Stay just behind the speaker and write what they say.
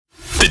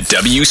The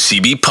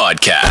WCB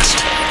Podcast,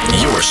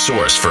 your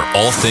source for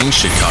all things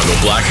Chicago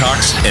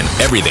Blackhawks and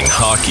everything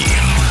hockey.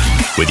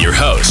 With your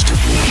host,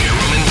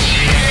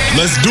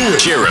 let's do it,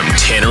 Jerem,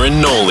 Tanner,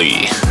 and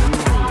Noli.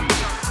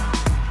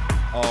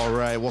 All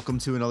right, welcome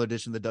to another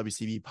edition of the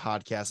WCB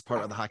Podcast,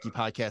 part of the Hockey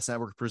Podcast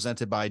Network,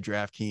 presented by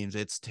DraftKings.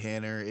 It's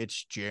Tanner,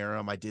 it's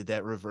Jerem. I did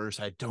that reverse.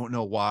 I don't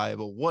know why,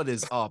 but what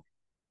is up,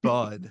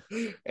 bud?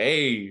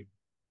 Hey,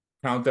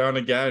 countdown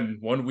again.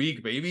 1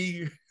 week,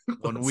 baby.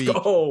 Let's week.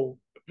 Go.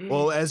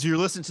 Well, as you're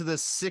listening to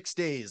this, 6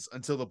 days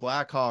until the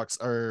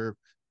Blackhawks are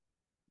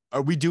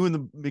we doing the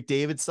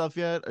McDavid stuff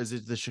yet? Is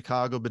it the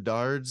Chicago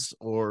Bedards,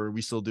 or are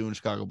we still doing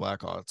Chicago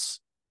Blackhawks?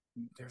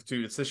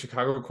 Dude, it's the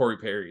Chicago Corey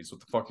Perry's.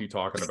 What the fuck are you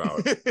talking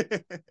about?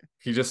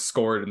 He just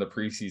scored in the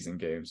preseason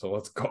game, so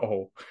let's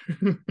go.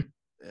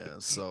 Yeah,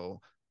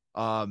 so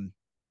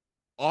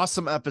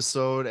awesome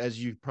episode,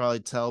 as you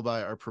probably tell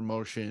by our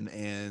promotion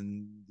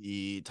and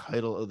the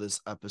title of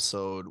this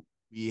episode.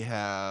 We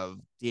have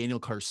Daniel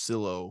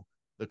Carcillo,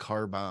 the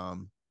Car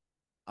Bomb,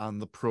 on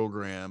the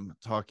program,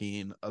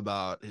 talking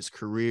about his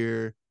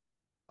career,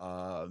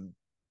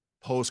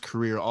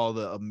 post-career, all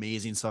the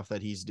amazing stuff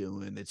that he's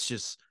doing.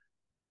 It's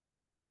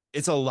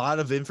a lot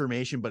of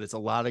information, but it's a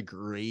lot of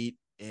great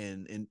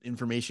and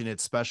information,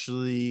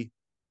 especially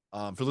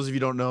for those of you who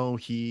don't know,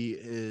 he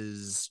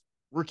is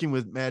working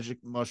with magic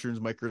mushrooms,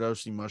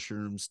 microdosing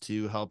mushrooms,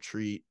 to help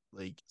treat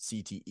like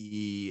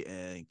CTE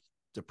and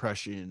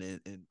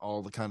depression and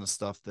all the kind of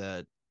stuff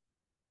that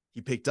he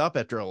picked up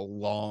after a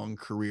long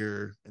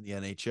career in the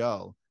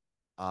NHL.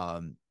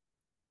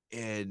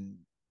 And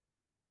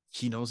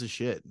he knows his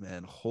shit,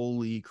 man.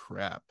 Holy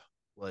crap.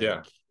 Like,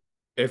 yeah.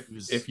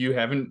 If you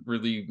haven't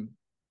really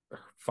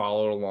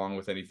followed along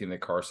with anything that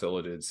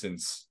Carcillo did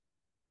since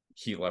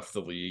he left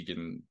the league,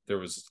 and there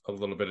was a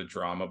little bit of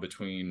drama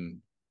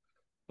between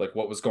like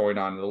what was going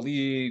on in the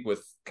league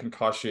with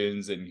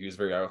concussions, and he was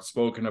very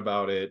outspoken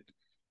about it.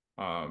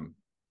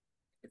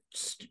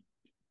 Just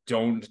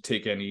don't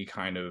take any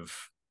kind of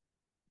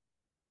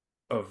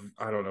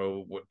I don't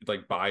know what,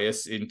 like,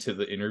 bias into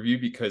the interview,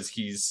 because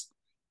he's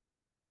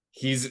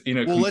in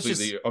a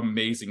completely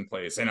amazing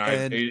place, and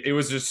it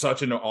was just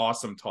such an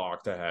awesome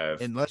talk to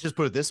have. And let's just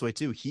put it this way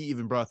too, he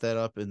even brought that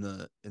up in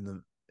the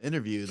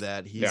interview,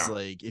 that he's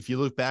like, if you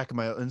look back at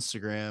my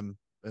Instagram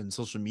and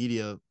social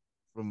media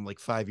from like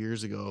 5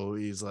 years ago,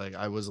 he's like,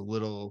 I was a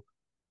little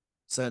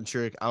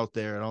centric out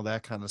there and all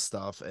that kind of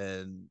stuff,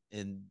 and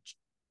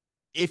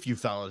if you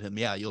followed him,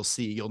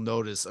 you'll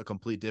notice a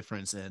complete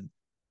difference. And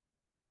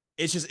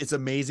it's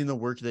amazing the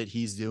work that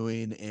he's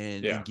doing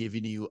and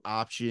giving you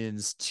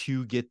options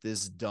to get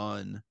this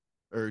done,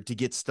 or to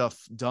get stuff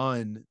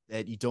done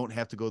that you don't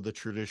have to go the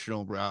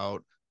traditional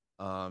route.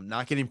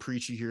 Not getting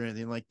preachy here or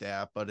anything like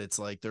that, but it's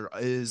like there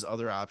is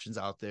other options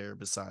out there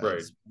besides,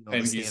 right.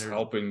 And he's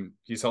helping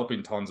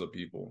tons of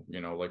people,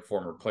 like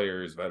former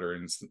players,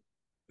 veterans.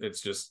 It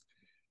was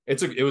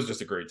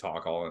just a great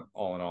talk all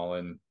in all,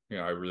 and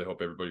I really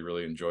hope everybody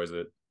really enjoys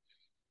it.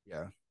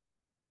 Yeah.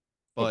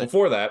 But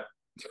before that,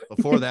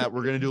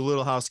 we're going to do a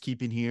little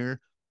housekeeping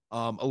here.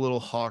 A little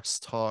Hawks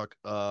talk.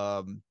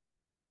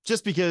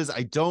 Just because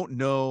I don't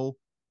know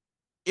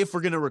if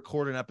we're going to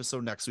record an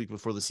episode next week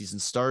before the season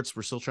starts.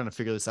 We're still trying to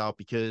figure this out,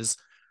 because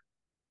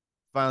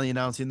finally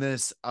announcing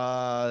this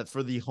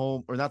for the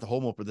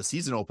the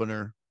season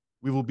opener,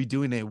 we will be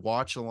doing a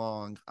watch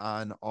along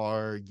on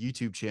our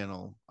YouTube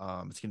channel.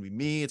 It's going to be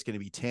me. It's going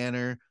to be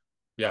Tanner.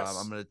 Yes.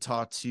 I'm going to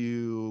talk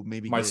to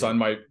my son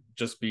might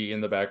just be in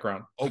the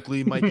background.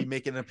 Oakley might be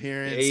making an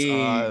appearance.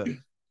 Hey.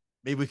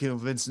 Maybe we can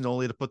convince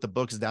Noli to put the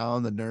books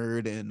down, the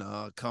nerd, and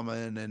come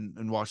in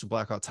and watch the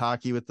Blackhawks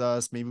hockey with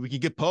us. Maybe we can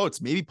get Poets.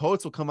 Maybe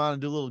Poets will come on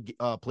and do a little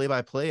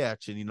play-by-play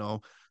action.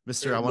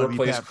 Mr. I want to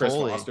be Pat Chris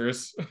Foley.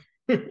 Foster's.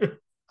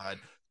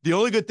 The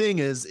only good thing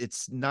is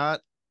it's an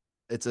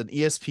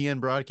ESPN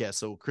broadcast,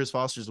 so Chris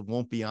Foster's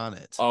won't be on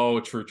it. Oh,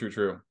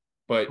 true.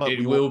 But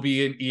it will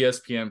be an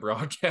ESPN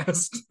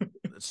broadcast.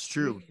 That's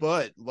true.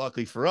 But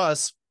luckily for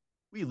us,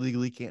 we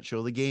legally can't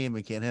show the game.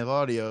 We can't have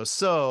audio.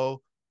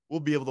 So we'll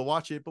be able to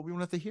watch it, but we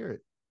won't have to hear it.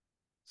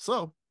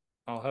 So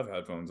I'll have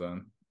headphones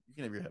on. You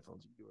can have your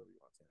headphones. You can do whatever you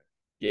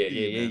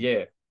want.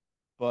 Yeah.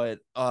 But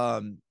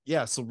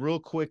so real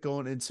quick,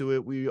 going into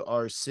it, we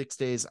are 6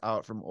 days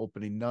out from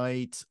opening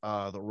night.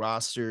 The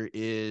roster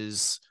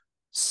is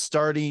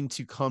starting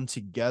to come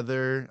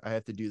together. I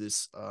have to do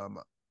this.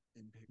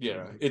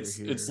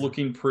 It's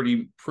looking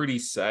pretty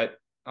set.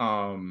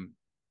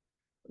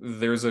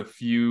 There's a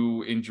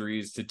few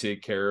injuries to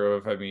take care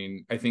of. I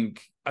mean, I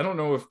don't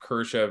know if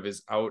Kershev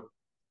is out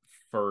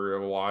for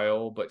a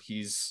while, but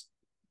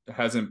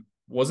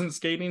wasn't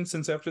skating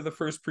since after the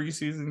first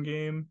preseason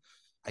game.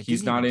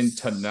 He's not in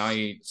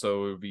tonight,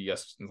 so it would be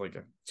like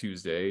a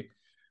Tuesday.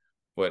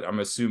 But I'm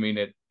assuming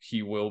that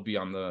he will be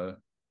on that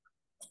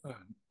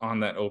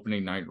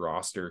opening night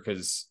roster,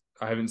 because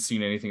I haven't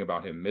seen anything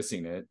about him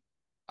missing it.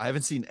 I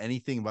haven't seen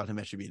anything about him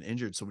actually being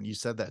injured. So when you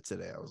said that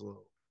today, I was a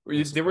little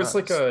There was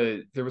like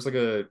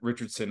a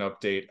Richardson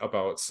update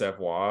about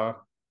Savoy,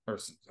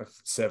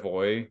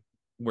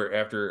 where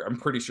after I'm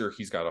pretty sure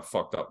he's got a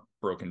fucked up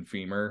broken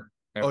femur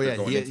after yeah,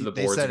 going into the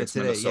they boards said it against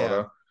today. Yeah,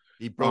 Minnesota.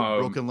 he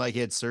broken leg. He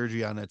had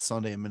surgery on it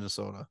Sunday in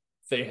Minnesota.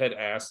 They had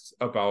asked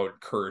about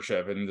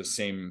Kurashev in the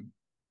same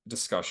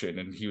discussion,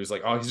 and he was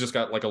like, "Oh, he's just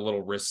got like a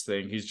little wrist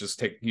thing. He's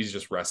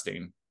just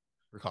resting."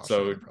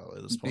 So probably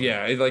at this point.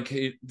 yeah,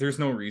 there's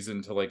no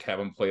reason to like have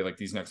him play like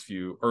these next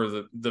few or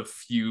the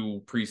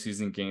few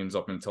preseason games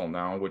up until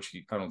now, which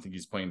I don't think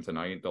he's playing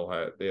tonight.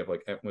 They have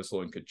like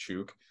Entwistle and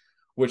Kachuk,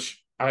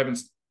 which I haven't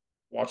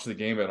watched the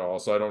game at all,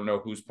 so I don't know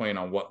who's playing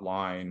on what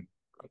line.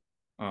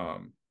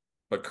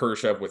 But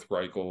Kurashev with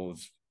Reichel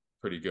is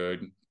pretty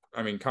good.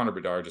 I mean, Connor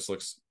Bedard just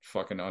looks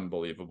fucking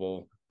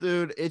unbelievable.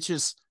 Dude,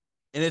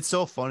 and it's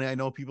so funny. I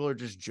know people are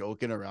just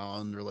joking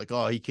around. They're like,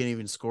 oh, he can't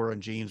even score on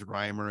James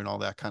Reimer and all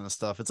that kind of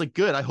stuff. It's like,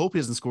 good. I hope he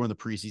doesn't score in the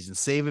preseason.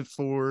 Save it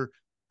for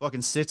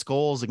fucking 6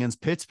 goals against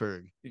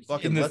Pittsburgh.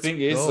 And the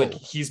thing is, like,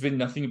 he's been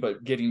nothing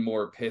but getting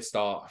more pissed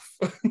off.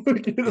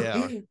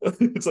 Yeah.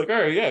 It's like, all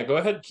right, yeah, go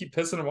ahead, keep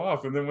pissing him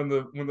off. And then when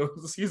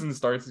the season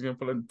starts, he's going to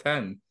put in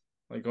 10.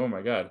 Like, oh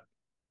my God.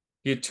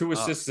 He had 2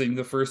 assists in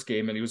the first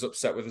game, and he was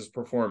upset with his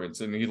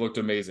performance, and he looked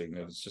amazing.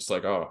 It was just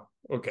like, oh,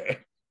 okay.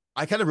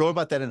 I kind of wrote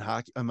about that in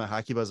my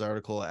Hockey Buzz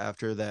article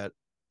after that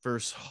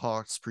first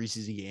Hawks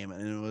preseason game,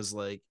 and it was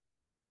like,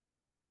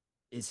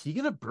 is he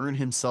gonna burn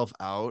himself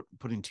out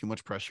putting too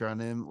much pressure on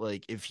him?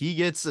 Like, if he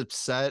gets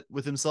upset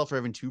with himself for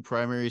having 2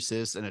 primary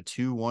assists and a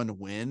 2-1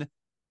 win,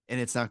 and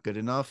it's not good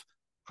enough,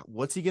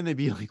 what's he gonna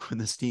be like when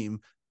this team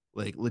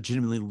like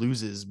legitimately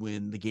loses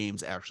when the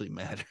games actually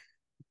matter?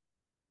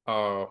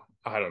 Oh,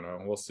 I don't know.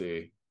 We'll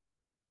see.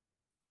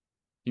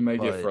 He might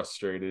get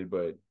frustrated,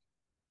 but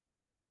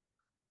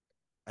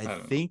I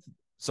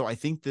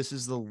think this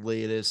is the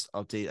latest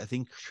update. I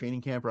think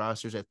training camp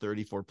rosters at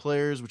 34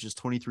 players, which is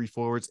 23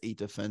 forwards, 8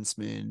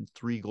 defensemen,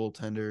 3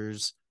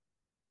 goaltenders.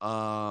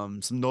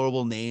 Some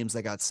notable names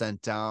that got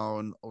sent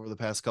down over the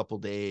past couple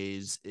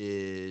days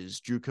is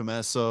Drew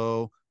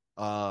Comesso,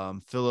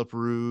 Philip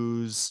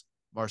Ruse,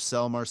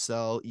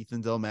 Marcel,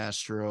 Ethan Del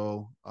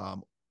Mastro,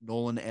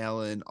 Nolan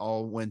Allen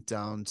all went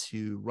down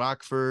to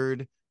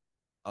Rockford.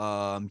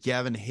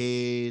 Gavin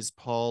Hayes,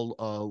 Paul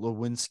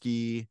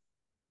Lewinsky,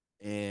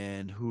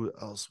 and who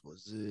else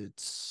was it?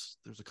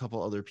 There's a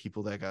couple other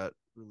people that got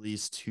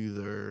released to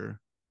their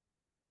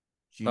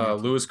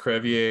Louis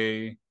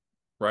Crevier,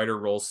 Ryder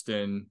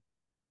Rolston,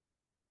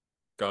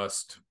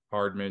 Gust,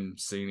 Hardman,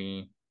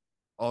 Cini.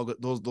 All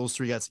those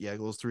three got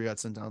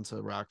sent down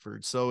to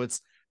Rockford. So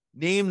it's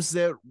names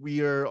that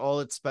we are all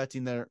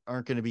expecting that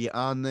aren't going to be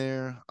on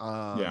there.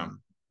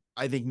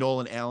 I think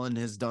Nolan Allen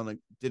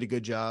did a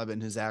good job in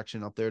his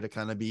action up there to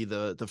kind of be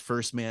the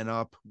first man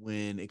up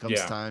when it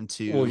comes time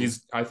to. Well,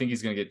 I think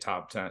he's going to get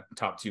top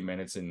 2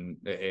 minutes in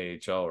the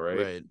AHL, right?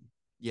 Right.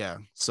 Yeah.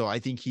 So I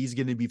think he's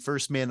going to be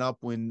first man up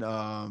when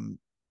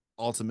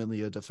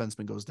ultimately a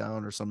defenseman goes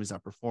down or somebody's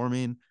not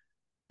performing.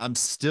 I'm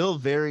still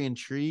very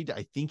intrigued.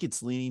 I think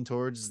it's leaning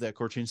towards that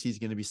Korchinski is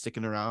going to be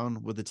sticking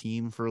around with the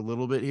team for a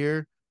little bit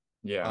here.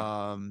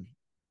 Yeah.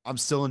 I'm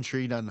still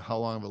intrigued on how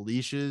long of a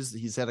leash is.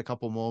 He's had a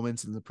couple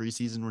moments in the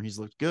preseason where he's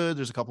looked good.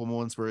 There's a couple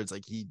moments where it's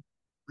like he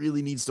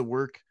really needs to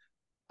work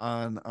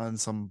on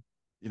some,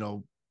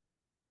 what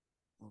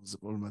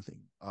am I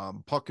thinking?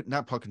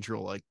 Not puck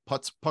control, like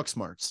puck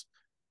smarts.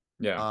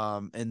 Yeah.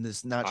 And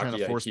this not hockey trying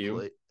to force IQ.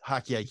 play.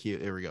 Hockey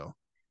IQ. There we go.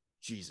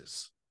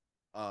 Jesus.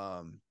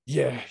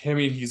 Yeah, I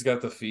mean, he's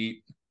got the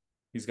feet.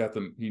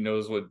 He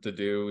knows what to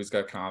do. He's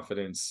got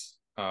confidence.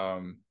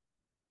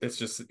 It's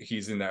just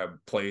he's in that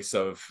place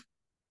of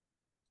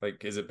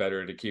like, is it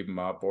better to keep him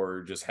up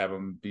or just have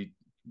him be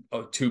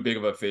too big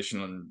of a fish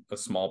in a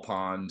small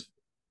pond?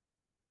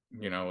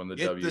 In the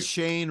Get the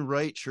Shane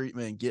Wright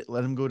treatment.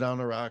 Let him go down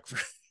to Rockford.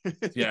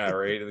 Yeah,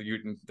 right.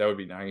 That would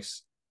be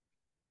nice.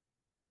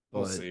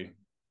 We'll see.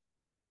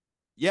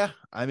 Yeah,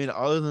 I mean,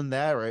 other than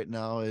that, right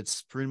now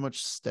it's pretty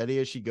much steady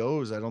as she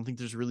goes. I don't think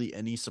there's really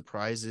any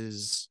surprise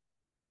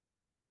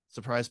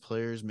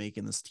players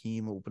making this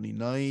team opening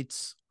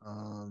night.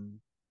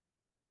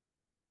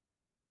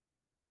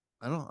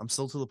 I don't know. I'm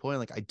still to the point.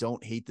 Like, I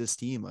don't hate this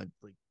team. I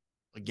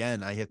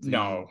have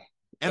to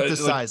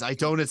emphasize, I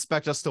don't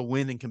expect us to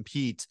win and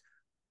compete,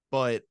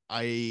 but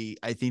I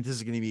think this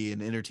is going to be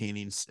an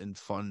entertaining and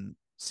fun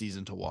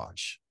season to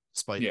watch,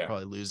 despite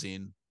probably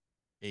losing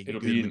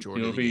it'll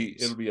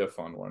be a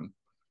fun one.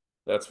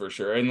 That's for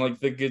sure. And like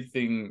the good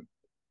thing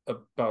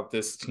about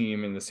this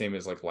team, and the same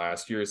as like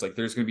last year, is like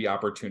there's going to be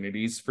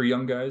opportunities for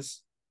young guys.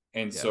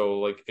 And so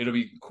like it'll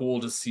be cool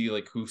to see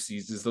like who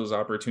seizes those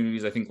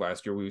opportunities. I think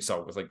last year we saw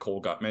it with like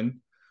Cole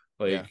Gutman.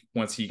 Like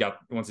once he got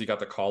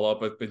the call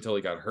up until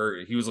he got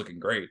hurt, he was looking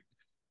great.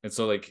 And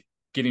so like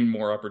getting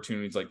more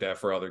opportunities like that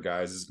for other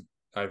guys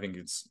I think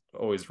it's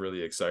always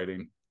really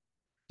exciting.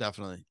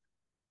 Definitely.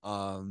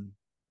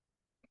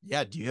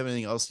 Yeah, do you have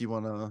anything else you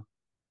want to?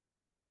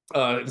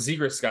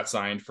 Zegras got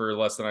signed for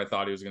less than I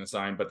thought he was going to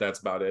sign, but that's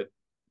about it.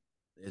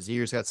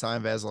 Zegras got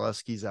signed.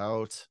 Vasilevsky's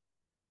out.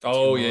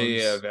 Oh,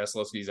 yeah.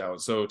 Vasilevsky's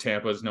out. So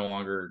Tampa's no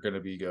longer going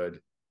to be good.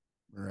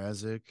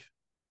 Mrazek,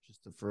 just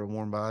for a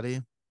warm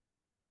body.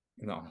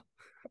 No.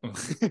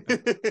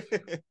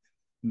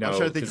 No, I'm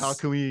trying to think how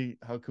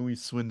can we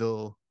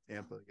swindle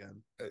Tampa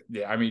again?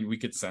 Yeah, I mean we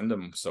could send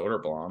him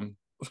Soderblom.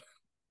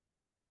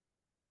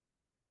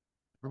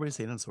 Everybody's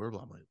saying on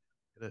Soderblom.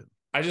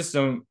 I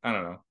don't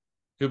know.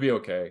 He'll be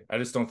okay. I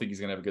just don't think he's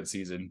gonna have a good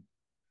season.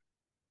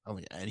 I don't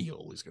think any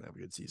goalie's gonna have a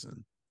good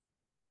season.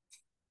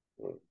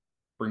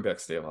 Bring back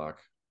Stalock.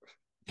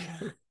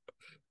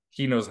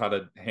 He knows how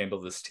to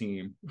handle this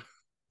team.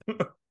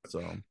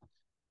 So,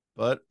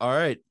 but all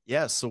right,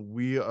 yeah. So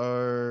we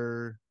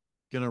are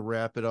gonna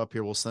wrap it up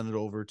here. We'll send it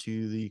over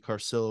to the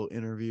Carcillo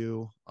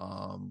interview.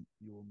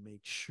 We will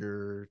make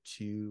sure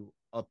to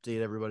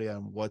update everybody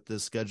on what the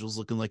schedule's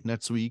looking like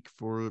next week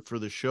for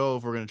the show.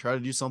 If we're gonna try to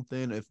do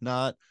something, if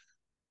not,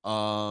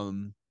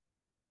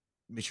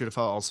 make sure to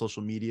follow all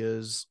social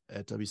medias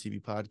at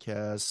WCB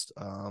Podcast.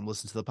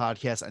 Listen to the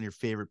podcast on your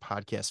favorite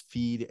podcast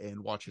feed and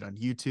watch it on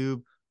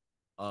YouTube.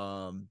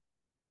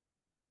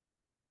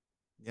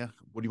 Yeah,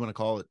 what do you want to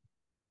call it?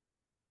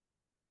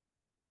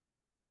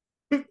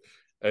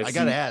 I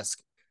gotta ask.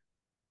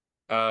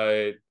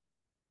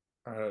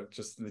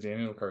 Just the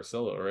Daniel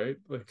Carcillo, right?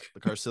 Like the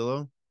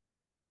Carcillo.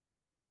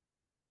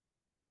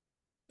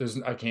 There's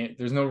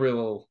no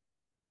real.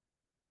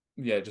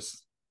 Yeah,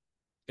 just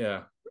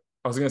yeah.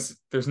 I was gonna say,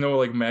 there's no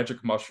like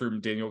magic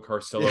mushroom Daniel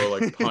Carcillo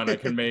like pun I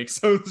can make,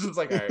 so it's just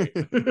like all right.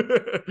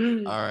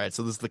 All right,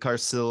 so this is the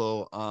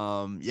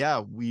Carcillo. Yeah,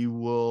 we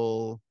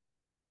will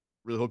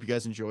really hope you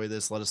guys enjoy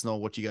this. Let us know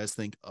what you guys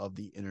think of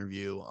the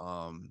interview.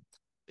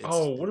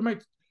 What am I?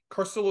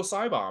 Carcillo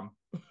Cybomb.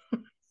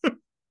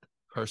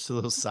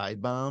 Carcillo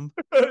side bomb?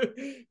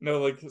 No,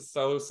 like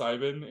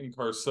psilocybin and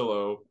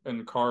Carcillo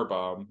and car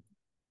bomb.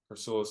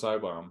 Carcillo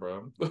Cybomb,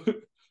 bro.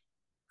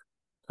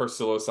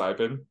 Carcillo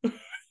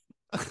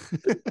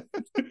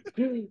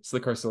It's the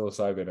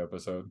Carcillo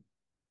episode.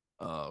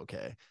 Oh,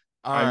 okay.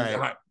 All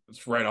right.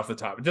 It's right off the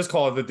top. Just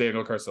call it the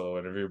Daniel Carcillo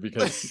interview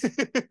because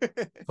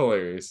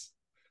hilarious.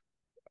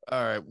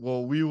 All right.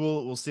 Well,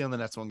 we'll see you on the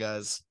next one,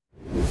 guys.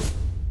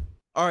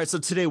 All right, so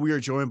today we are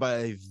joined by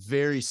a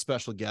very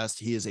special guest.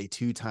 He is a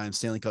two-time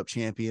Stanley Cup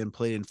champion,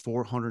 played in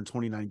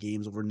 429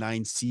 games over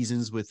 9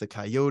 seasons with the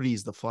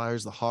Coyotes, the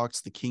Flyers, the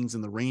Hawks, the Kings,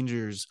 and the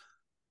Rangers.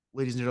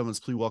 Ladies and gentlemen,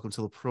 please welcome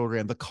to the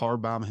program the car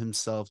bomb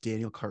himself,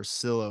 Daniel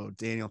Carcillo.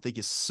 Daniel, thank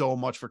you so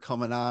much for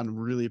coming on.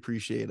 Really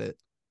appreciate it.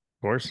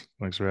 Of course.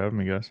 Thanks for having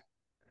me, guys.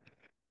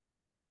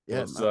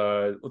 Yeah,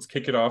 let's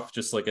kick it off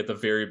just like at the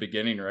very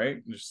beginning,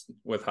 right? Just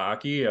with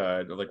hockey.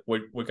 Like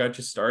what got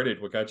you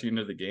started? What got you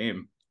into the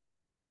game?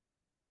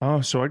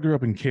 So I grew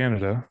up in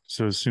Canada.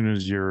 So as soon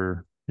as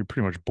you're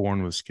pretty much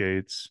born with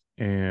skates,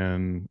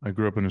 and I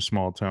grew up in a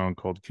small town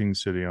called King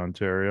City,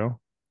 Ontario,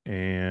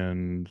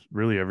 and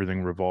really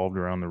everything revolved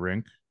around the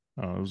rink.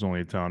 It was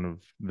only a town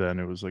of then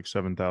it was like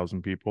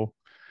 7,000 people.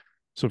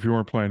 So if you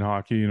weren't playing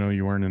hockey,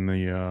 you weren't in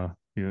the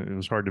it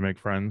was hard to make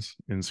friends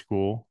in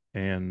school,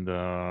 and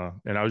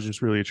I was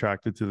just really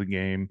attracted to the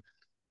game.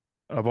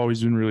 I've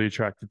always been really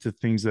attracted to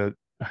things that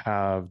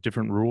have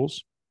different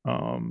rules.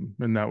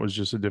 And that was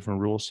just a different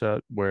rule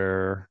set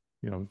where,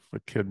 if a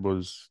kid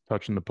was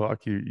touching the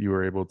puck, you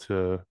were able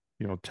to,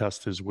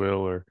 test his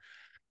will or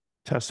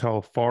test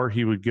how far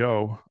he would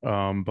go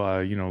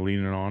by,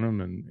 leaning on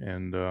him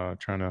and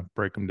trying to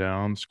break him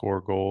down,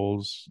 score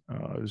goals.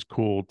 It was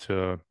cool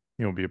to,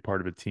 be a part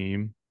of a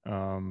team,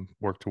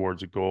 work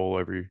towards a goal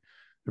every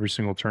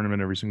single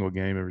tournament, every single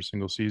game, every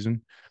single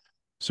season.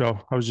 So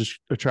I was just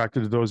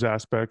attracted to those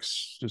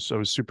aspects. I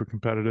was super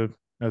competitive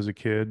as a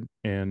kid,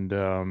 and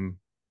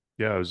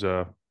yeah, it was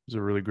a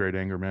really great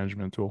anger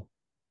management tool.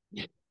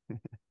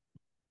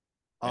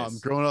 Nice.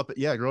 Growing up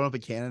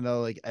in Canada,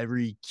 like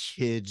every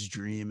kid's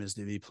dream is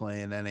to be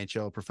playing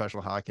NHL,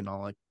 professional hockey, and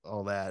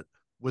all that.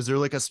 Was there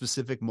like a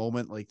specific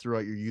moment like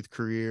throughout your youth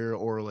career,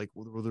 or like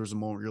where there was a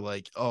moment where you're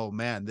like, oh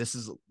man, this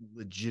is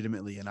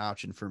legitimately an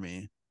option for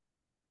me?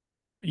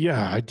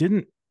 Yeah, I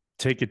didn't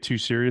take it too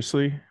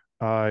seriously.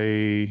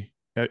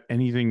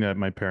 Anything that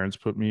my parents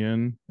put me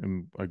in,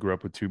 and I grew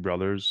up with 2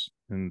 brothers,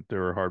 and they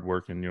were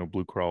hardworking,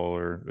 blue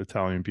collar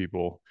Italian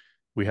people.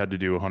 We had to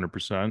do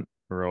 100%,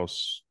 or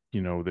else,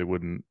 they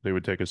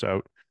would take us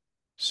out.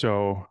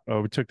 So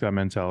we took that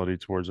mentality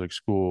towards like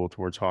school,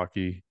 towards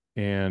hockey,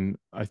 and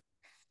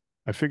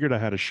I figured I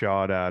had a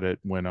shot at it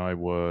when I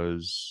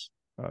was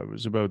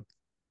about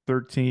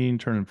 13,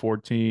 turning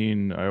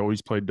 14. I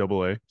always played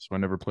double A, so I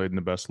never played in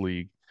the best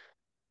league.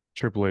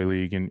 AAA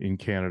league in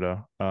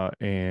Canada,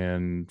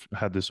 and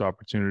had this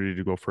opportunity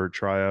to go for a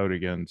tryout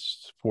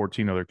against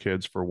 14 other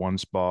kids for one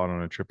spot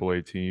on a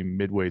AAA team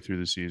midway through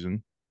the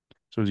season.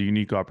 So it was a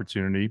unique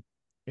opportunity,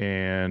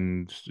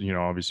 and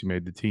obviously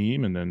made the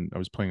team. And then I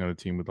was playing on a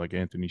team with like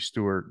Anthony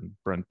Stewart and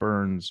Brent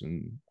Burns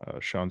and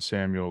Sean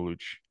Samuel,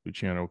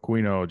 Luciano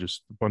Aquino,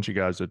 just a bunch of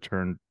guys that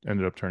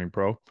ended up turning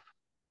pro.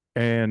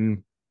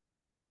 And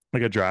I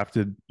got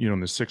drafted, in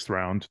the 6th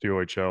round to the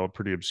OHL,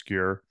 pretty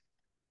obscure.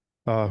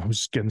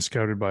 Was getting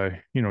scouted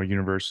by,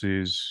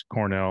 universities,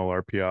 Cornell,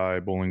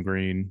 RPI, Bowling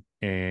Green.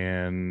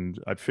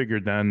 And I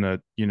figured then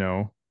that,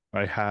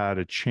 I had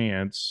a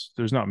chance.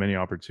 There's not many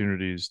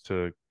opportunities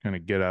to kind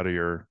of get out of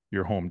your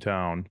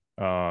hometown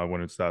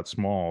when it's that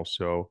small.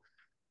 So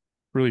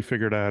really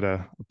figured I had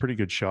a pretty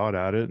good shot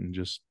at it, and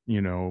just,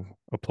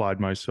 applied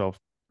myself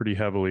pretty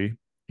heavily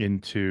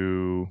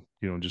into,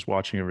 just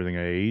watching everything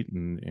I ate,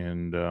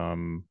 and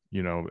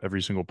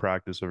every single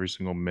practice, every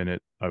single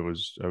minute, I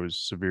was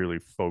severely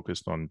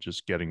focused on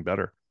just getting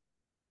better.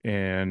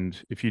 And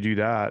if you do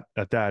that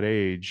at that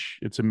age,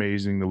 it's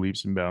amazing the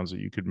leaps and bounds that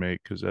you could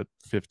make. Because at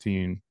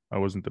 15, I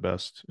wasn't the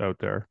best out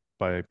there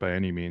by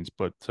any means.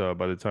 But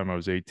by the time I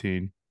was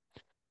 18,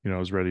 I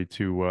was ready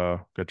to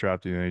get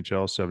drafted in the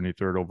NHL,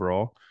 73rd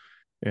overall,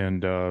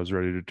 and I was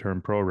ready to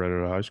turn pro right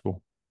out of high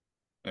school.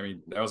 I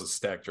mean, that was a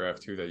stacked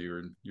draft too that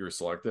you were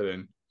selected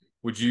in.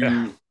 Would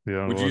Yeah, you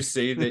yeah, would you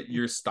say that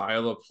your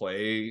style of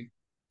play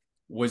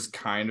was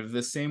kind of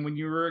the same when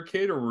you were a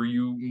kid, or were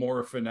you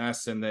more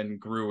finesse and then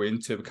grew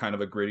into kind of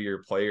a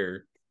grittier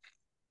player?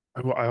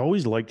 I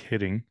always liked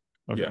hitting,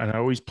 okay, Yeah, and I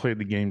always played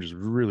the game just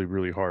really,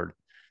 really hard.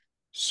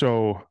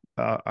 So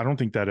I don't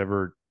think that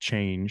ever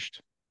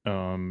changed.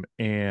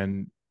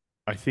 And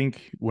I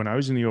think when I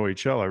was in the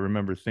OHL, I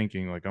remember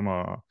thinking like, I'm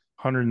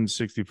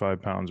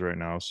 165 pounds right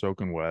now,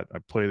 soaking wet. I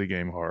play the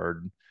game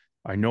hard.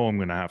 I know I'm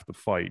going to have to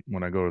fight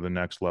when I go to the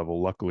next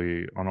level.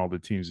 Luckily, on all the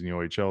teams in the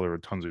OHL, there were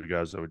tons of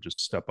guys that would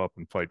just step up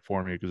and fight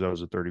for me because I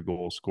was a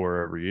 30-goal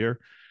scorer every year.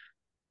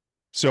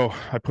 So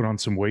I put on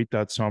some weight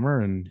that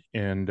summer, and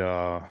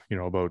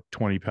about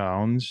 20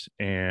 pounds.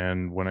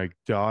 And when I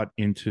got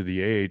into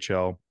the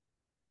AHL,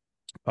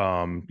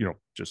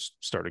 just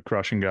started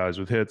crushing guys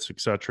with hits,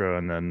 etc.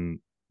 And then,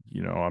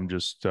 I'm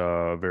just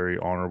a very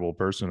honorable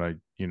person.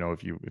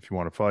 If you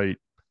want to fight,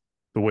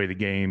 the way the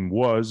game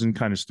was and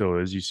kind of still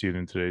is, you see it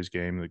in today's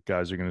game, that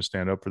guys are going to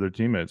stand up for their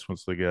teammates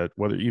once they get,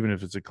 whether even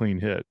if it's a clean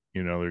hit,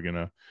 yeah, they're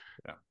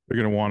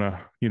gonna want to,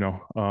 you're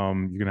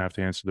gonna have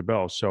to answer the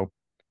bell. So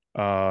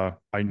I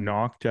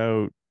knocked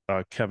out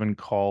Kevin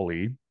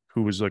Cawley,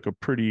 who was like a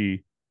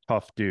pretty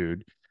tough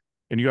dude.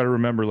 And you got to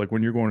remember, like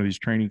when you're going to these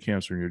training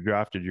camps, when you're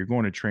drafted, you're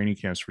going to training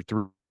camps for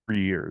 3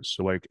 years.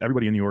 So like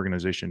everybody in the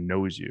organization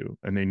knows you,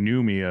 and they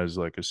knew me as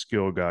like a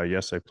skill guy.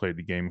 Yes, I played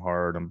the game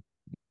hard.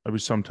 I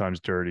was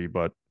sometimes dirty,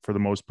 but for the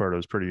most part,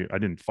 I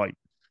didn't fight.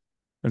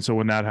 And so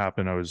when that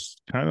happened, I was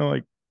kind of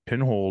like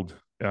pinholed.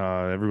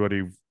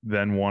 Everybody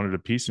then wanted a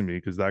piece of me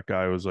because that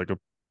guy was like a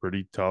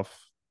pretty tough,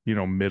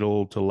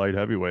 middle to light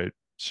heavyweight.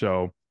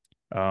 So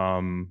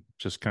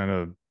just kind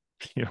of,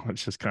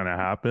 it's just kind of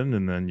happened.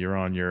 And then you're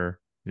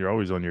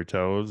always on your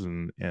toes.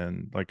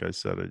 And like I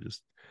said, I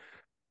just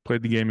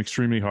played the game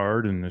extremely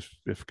hard. And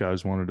if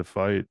guys wanted to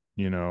fight,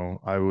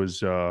 I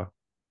was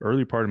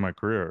early part of my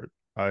career.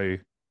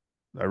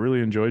 I really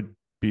enjoyed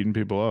beating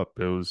people up.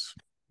 It was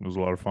a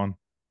lot of fun.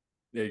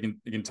 yeah.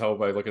 You can tell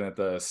by looking at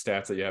the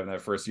stats that you have in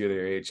that first year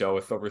of the AHL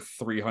with over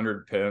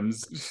 300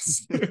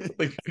 PIMS.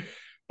 Like,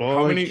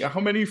 Well, like how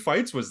many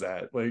fights was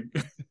that? Like,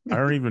 I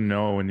don't even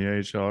know in the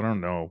AHL. I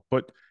don't know.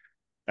 But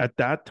at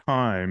that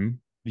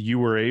time, you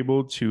were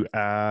able to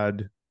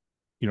add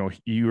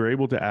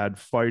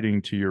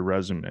fighting to your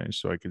resume.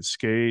 So I could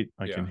skate,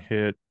 I yeah, can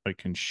hit, I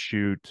can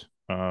shoot.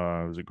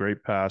 I was a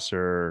great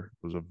passer,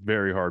 was a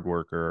very hard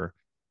worker.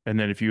 And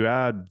then if you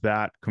add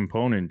that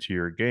component to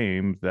your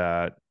game,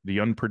 that the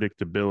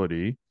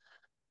unpredictability,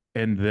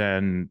 and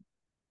then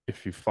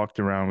if you fucked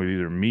around with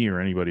either me or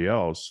anybody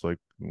else, like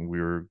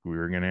we were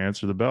going to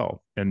answer the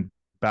bell. And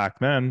back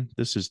then,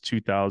 this is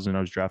 2000.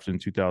 I was drafted in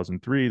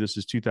 2003. This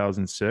is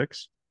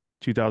 2006,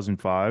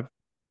 2005.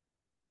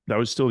 That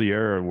was still the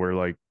era where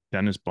like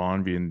Dennis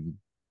Bonvie and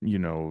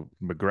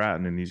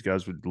McGrattan and these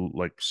guys would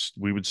like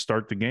we would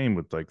start the game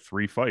with like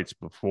 3 fights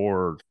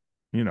before,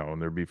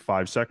 and there'd be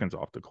 5 seconds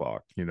off the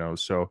clock.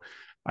 So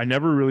I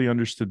never really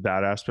understood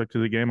that aspect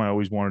of the game. I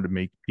always wanted to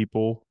make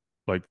people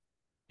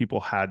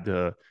had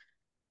to,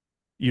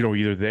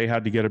 either they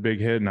had to get a big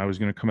hit and I was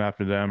going to come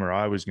after them, or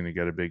I was going to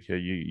get a big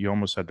hit. You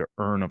almost had to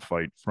earn a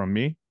fight from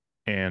me.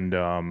 And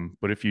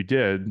but if you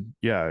did,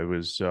 yeah, it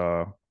was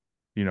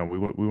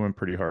we went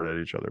pretty hard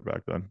at each other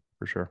back then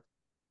for sure.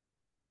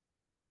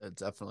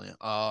 Definitely.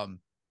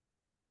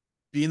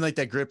 Being like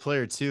that grit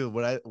player too.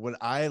 What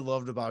I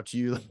loved about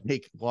you,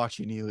 like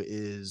watching you,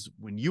 is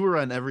when you were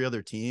on every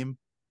other team,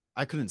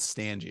 I couldn't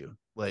stand you.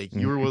 Like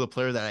you were Mhm. with a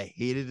player that I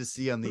hated to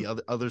see on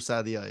the other side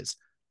of the ice.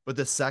 But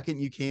the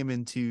second you came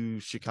into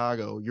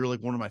Chicago, you're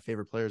like one of my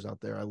favorite players out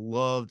there. I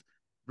loved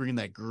bringing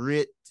that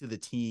grit to the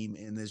team,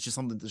 and it's just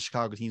something the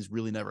Chicago teams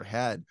really never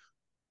had.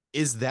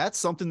 Is that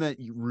something that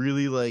you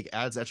really like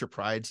adds extra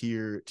pride to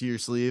your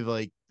sleeve,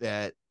 like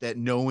that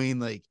knowing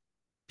like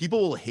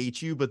people will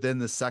hate you, but then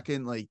the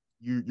second like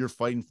you're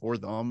fighting for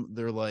them,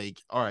 they're like,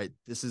 all right,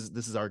 this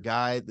is our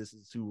guy, this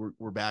is who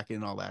we're backing,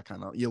 and all that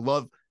kind of, you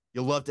love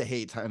to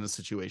hate kind of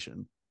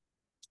situation.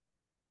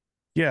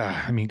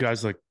 Yeah, I mean,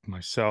 guys like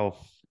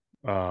myself,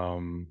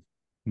 um,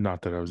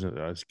 not that I was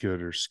as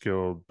good or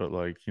skilled, but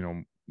like,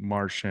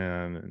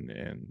 Martian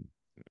and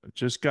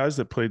just guys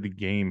that played the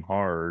game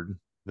hard,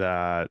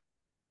 that,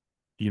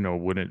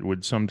 when it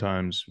would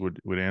sometimes would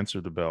answer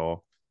the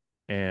bell.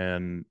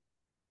 And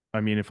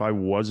I mean, if I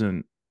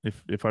wasn't,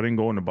 if I didn't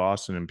go into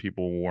Boston and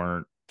people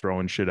weren't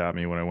throwing shit at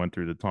me when I went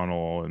through the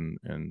tunnel, and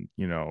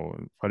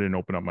if I didn't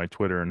open up my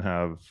Twitter and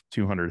have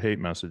 200 hate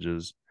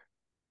messages,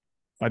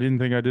 I didn't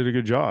think I did a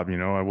good job.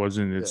 I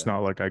wasn't, it's Yeah.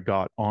 not like I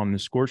got on the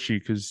score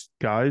sheet, because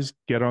guys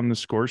get on the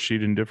score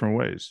sheet in different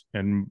ways.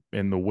 And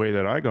the way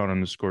that I got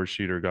on the score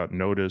sheet or got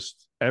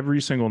noticed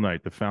every single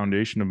night, the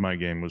foundation of my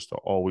game was to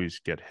always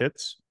get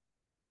hits,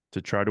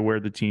 to try to wear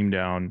the team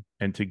down,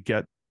 and to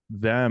get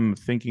them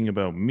thinking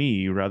about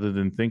me rather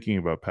than thinking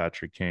about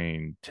Patrick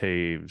Kane,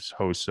 Taves,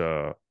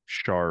 Hosa,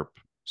 Sharp,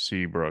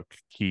 Seabrook,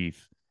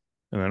 Keith.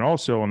 And then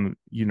also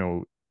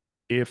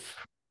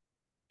if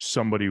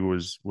somebody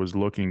was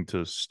looking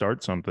to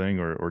start something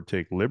or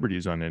take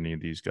liberties on any of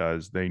these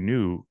guys, they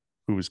knew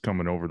who was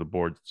coming over the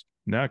boards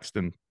next.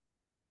 And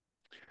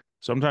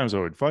sometimes I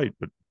would fight,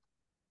 but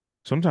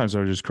sometimes I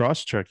would just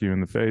cross check you in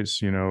the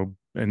face, and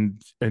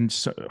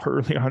so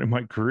early on in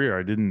my career,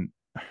 I didn't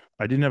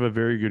have a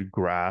very good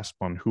grasp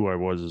on who I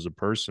was as a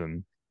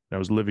person. I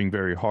was living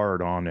very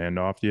hard on and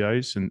off the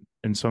ice,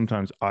 and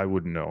sometimes I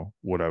wouldn't know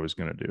what I was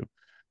going to do.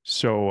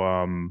 So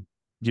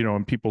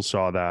and people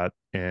saw that,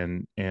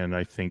 and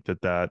I think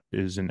that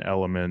is an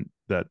element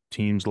that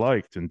teams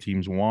liked and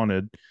teams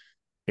wanted.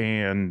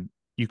 And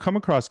you come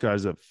across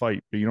guys that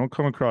fight, but you don't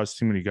come across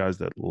too many guys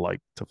that like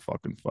to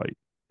fucking fight,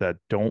 that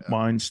don't Yeah.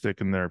 mind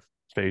sticking their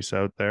face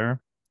out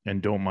there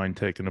and don't mind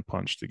taking a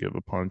punch to give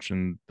a punch.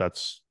 And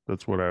that's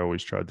what I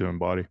always tried to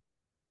embody.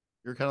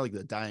 You're kind of like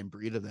the dying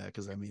breed of that,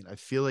 because I mean, I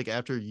feel like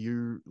after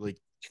you like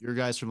your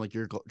guys from like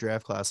your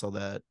draft class, all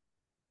that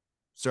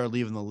start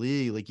leaving the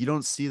league, like you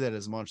don't see that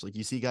as much. Like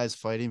you see guys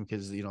fighting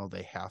because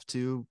they have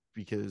to,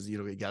 because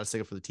you got to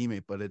stick up for the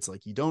teammate, but it's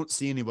like you don't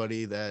see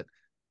anybody that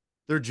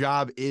their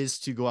job is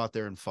to go out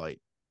there and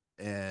fight.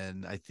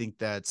 And I think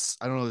I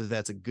don't know if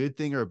that's a good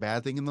thing or a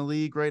bad thing in the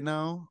league right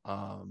now.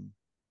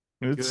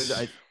 Good. It's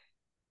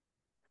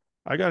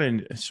I got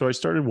in, so I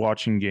started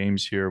watching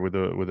games here with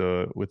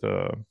a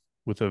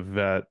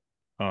vet,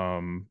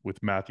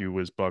 with Matthew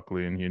Wiz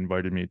Buckley, and he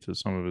invited me to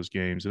some of his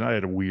games, and I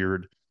had a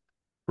weird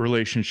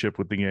relationship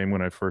with the game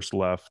when I first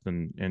left,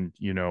 and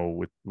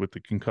with the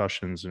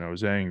concussions, and I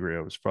was angry,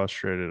 I was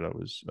frustrated, I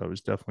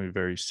was definitely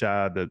very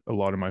sad that a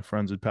lot of my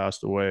friends had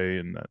passed away,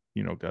 and that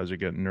guys are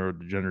getting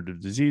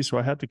neurodegenerative disease. So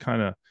I had to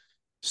kind of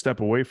step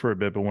away for a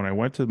bit. But when I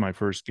went to my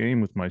first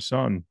game with my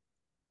son,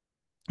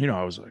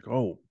 I was like,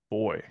 oh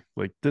boy,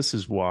 like this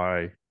is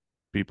why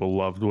people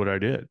loved what I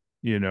did,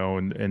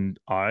 and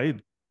I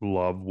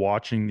love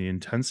watching the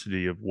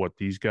intensity of what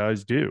these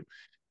guys do.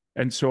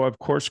 And so I've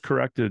course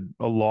corrected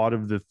a lot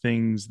of the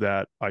things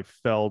that I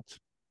felt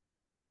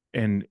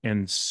and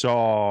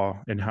saw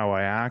and how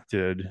I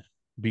acted,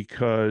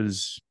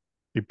 because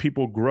if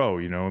people grow,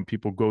 and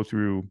people go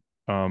through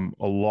a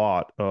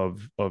lot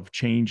of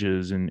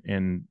changes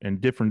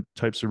and different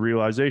types of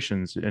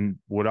realizations. And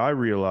what I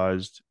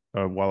realized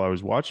while I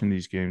was watching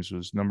these games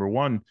was, number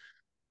one,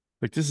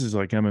 like this is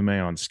like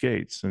MMA on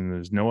skates, and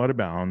there's no out of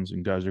bounds,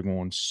 and guys are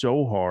going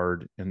so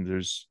hard, and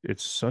it's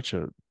such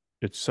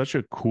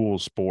a cool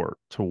sport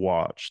to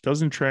watch.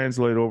 Doesn't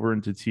translate over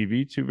into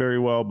TV too very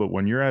well, but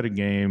when you're at a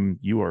game,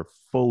 you are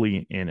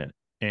fully in it.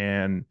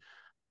 And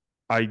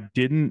I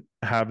didn't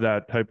have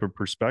that type of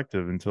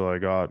perspective until I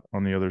got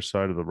on the other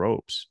side of the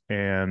ropes.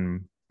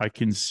 And I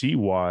can see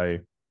why,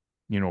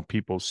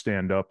 people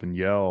stand up and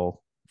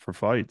yell for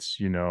fights,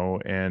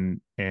 and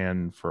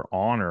for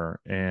honor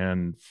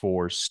and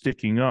for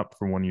sticking up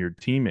for one of your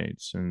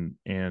teammates. And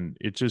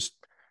it just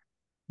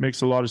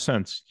makes a lot of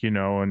sense,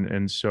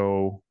 and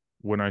so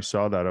when I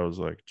saw that, I was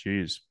like,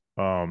 geez,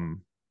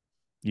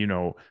 you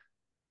know,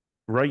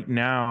 right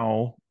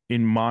now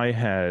in my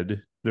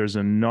head, there's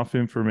enough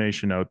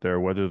information out there,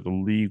 whether the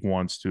league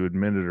wants to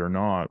admit it or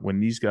not.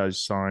 When these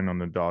guys sign on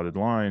the dotted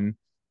line,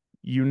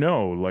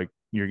 like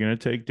you're going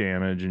to take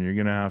damage and you're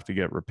going to have to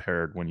get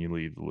repaired when you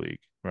leave the league,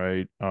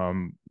 right?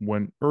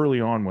 When early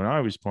on, when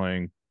I was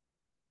playing,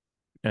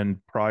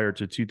 and prior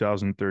to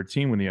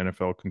 2013, when the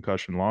NFL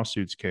concussion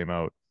lawsuits came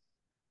out,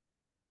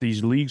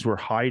 these leagues were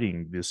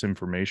hiding this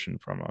information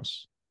from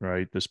us,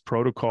 right? This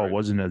protocol Right.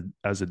 wasn't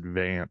as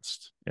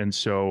advanced. And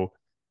so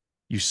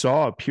you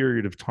saw a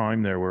period of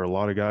time there where a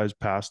lot of guys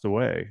passed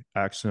away,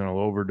 accidental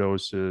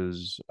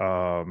overdoses,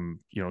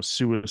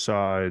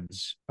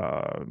 suicides,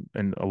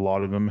 and a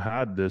lot of them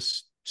had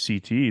this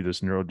CT,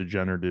 this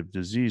neurodegenerative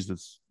disease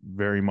that's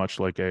very much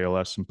like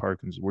ALS and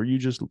Parkinson's, where you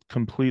just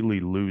completely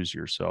lose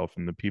yourself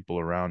and the people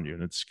around you,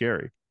 and it's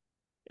scary.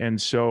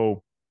 And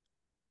so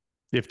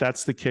if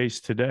that's the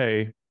case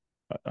today,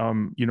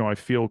 I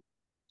feel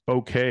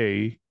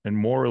okay and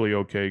morally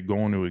okay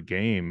going to a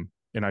game.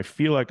 And I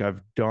feel like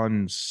I've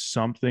done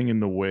something in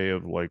the way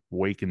of like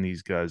waking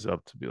these guys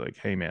up to be like,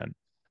 hey, man,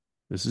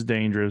 this is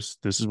dangerous.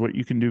 This is what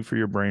you can do for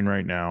your brain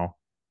right now.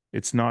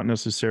 It's not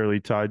necessarily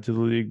tied to the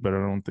league, but I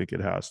don't think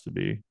it has to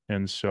be.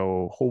 And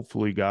so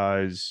hopefully,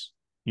 guys,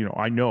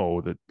 I know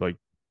that like,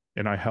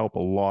 and I help a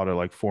lot of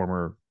like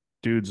former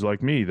dudes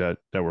like me that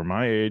were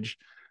my age.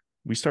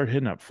 We start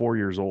hitting at 4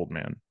 years old,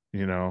 man.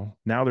 Now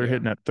they're Yeah.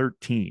 hitting at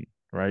 13.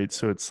 right?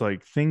 So it's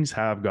like things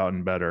have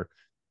gotten better,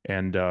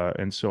 and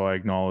so I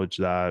acknowledge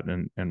that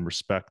and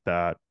respect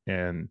that,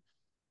 and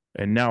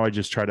now I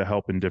just try to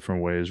help in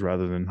different ways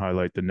rather than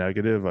highlight the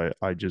negative.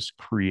 I just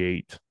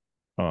create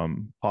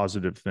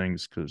positive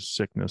things because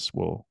sickness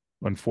will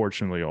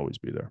unfortunately always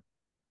be there.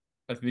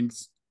 I think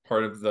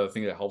part of the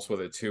thing that helps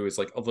with it too is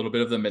like a little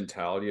bit of the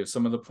mentality of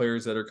some of the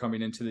players that are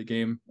coming into the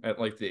game at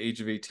like the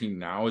age of 18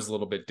 now is a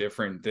little bit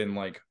different than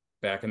like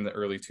back in the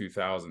early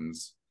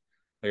 2000s.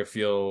 Like I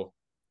feel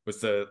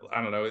with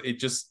I don't know,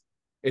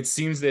 it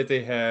seems that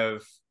they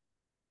have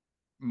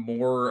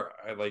more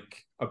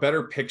like a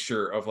better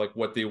picture of like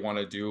what they want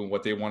to do and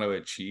what they want to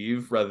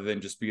achieve rather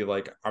than just be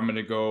like, I'm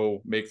gonna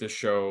go make the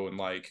show and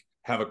like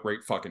have a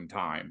great fucking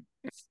time.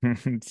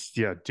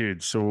 Yeah,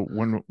 dude. So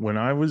when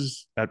I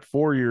was at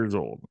 4 years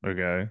old,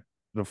 okay,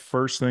 the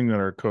first thing that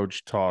our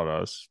coach taught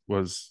us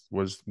was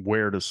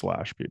where to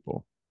slash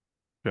people.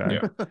 Okay.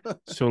 Yeah.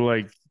 So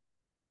like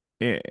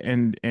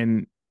and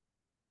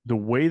the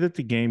way that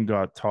the game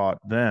got taught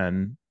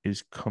then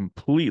is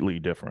completely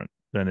different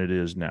than it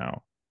is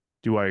now.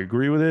 Do I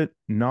agree with it?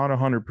 Not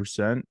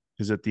 100%,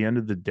 because at the end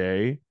of the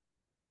day,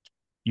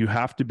 you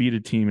have to beat a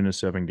team in a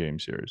 7-game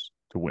series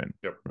to win,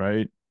 Yep.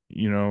 right?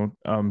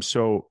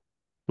 So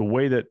the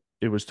way that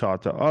it was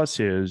taught to us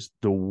is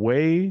the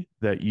way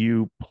that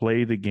you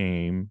play the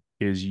game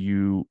is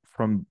you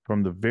from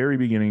the very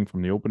beginning,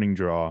 from the opening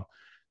draw,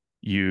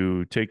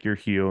 you take your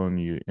heel and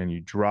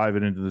you drive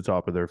it into the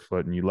top of their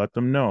foot and you let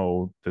them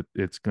know that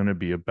it's going to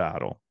be a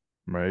battle,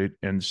 right?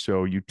 And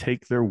so you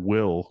take their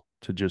will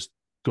to just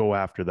go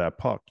after that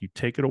puck, you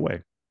take it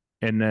away.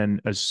 And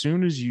then as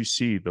soon as you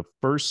see the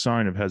first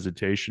sign of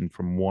hesitation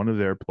from one of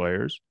their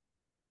players,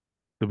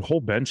 the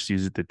whole bench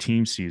sees it, the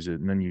team sees it,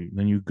 and then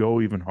you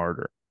go even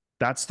harder.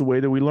 That's the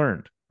way that we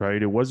learned,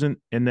 right? It wasn't,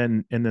 and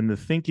then the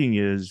thinking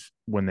is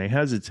when they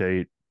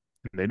hesitate,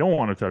 they don't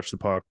want to touch the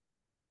puck,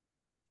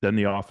 then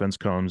the offense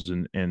comes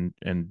and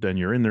then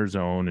you're in their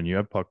zone and you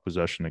have puck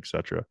possession,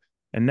 etc.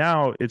 And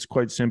now it's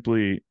quite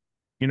simply,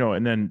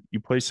 and then you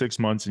play 6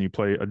 months and you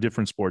play a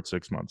different sport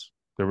 6 months.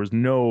 There was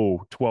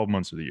no 12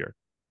 months of the year.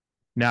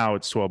 Now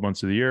it's 12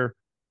 months of the year.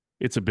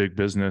 It's a big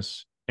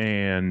business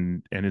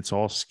and it's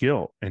all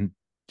skill. And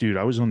dude,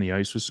 I was on the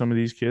ice with some of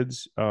these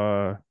kids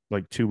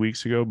like 2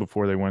 weeks ago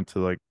before they went to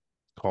like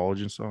college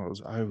and stuff.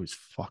 I was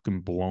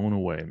fucking blown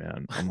away,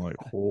 man. I'm like,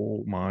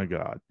 oh my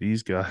God,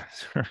 these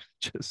guys are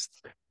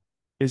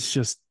it's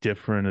just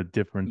different, a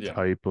different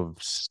type of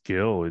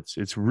skill.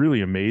 It's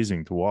really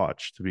amazing to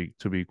watch, to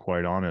be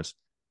quite honest.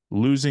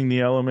 Losing the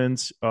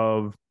elements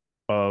of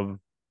the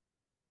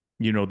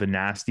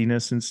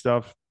nastiness and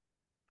stuff,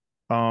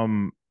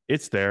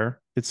 it's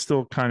there. It's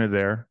still kind of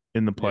there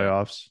in the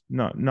playoffs.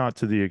 Not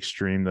to the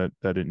extreme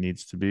that it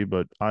needs to be,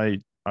 but I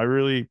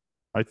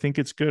think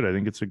it's good. I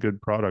think it's a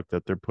good product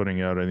that they're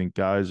putting out. I think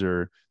guys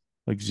are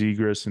like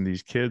Zegras and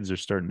these kids are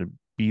starting to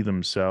be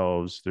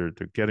themselves. They're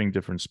getting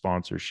different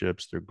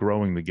sponsorships. They're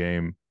growing the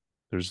game.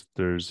 There's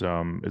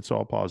it's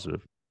all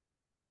positive.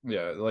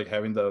 Yeah, like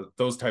having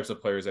those types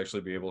of players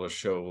actually be able to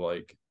show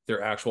like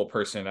their actual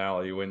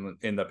personality when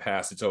in the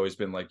past it's always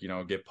been like,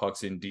 get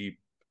pucks in deep.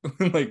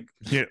 Like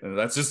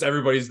that's just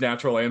everybody's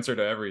natural answer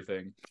to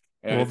everything.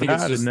 And well, I think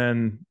it's just...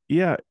 and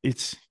then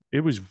it's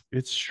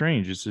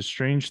strange. It's a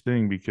strange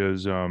thing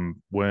because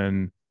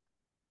when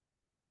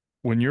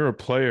you're a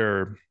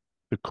player,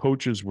 the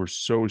coaches were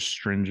so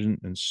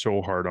stringent and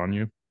so hard on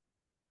you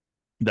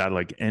that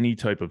like any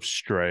type of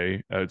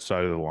stray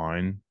outside of the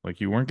line, like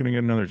you weren't going to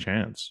get another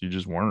chance. You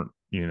just weren't,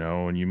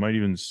 and you might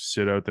even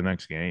sit out the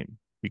next game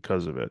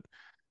because of it.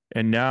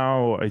 And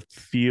now I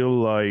feel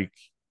like,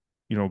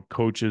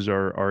 coaches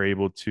are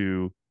able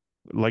to,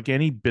 like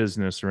any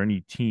business or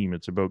any team,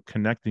 it's about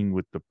connecting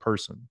with the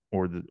person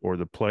or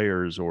the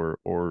players or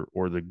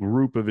the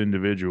group of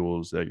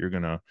individuals that you're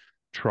going to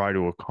try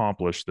to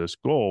accomplish this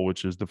goal,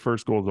 which is the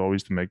first goal is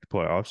always to make the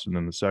playoffs. And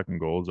then the second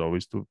goal is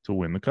always to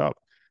win the cup.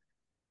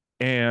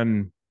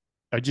 And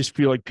I just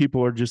feel like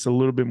people are just a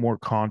little bit more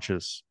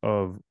conscious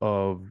of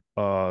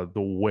the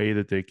way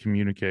that they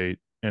communicate.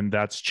 And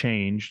that's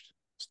changed.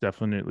 It's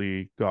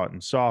definitely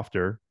gotten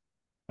softer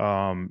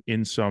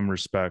in some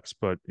respects,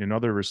 but in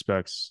other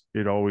respects,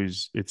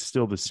 it's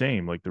still the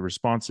same. Like the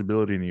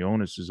responsibility and the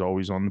onus is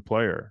always on the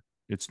player.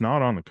 It's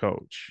not on the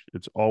coach.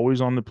 It's always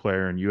on the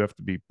player, and you have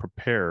to be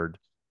prepared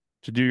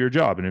to do your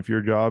job. And if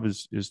your job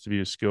is to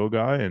be a skill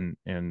guy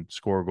and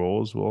score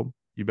goals, well,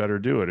 you better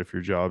do it. If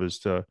your job is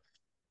to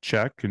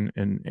check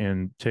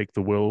and take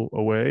the will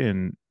away,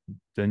 and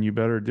then you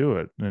better do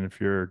it. And if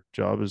your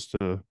job is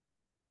to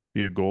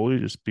be a goalie,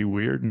 just be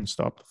weird and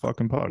stop the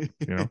fucking puck,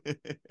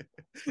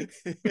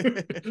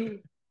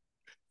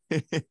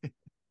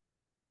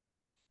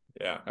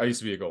 Yeah, I used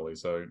to be a goalie,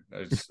 so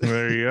I just...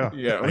 There you go.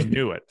 Yeah, I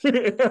knew it.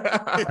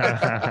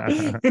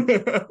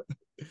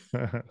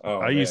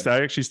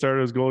 I actually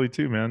started as goalie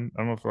too, man.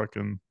 I'm a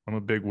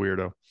big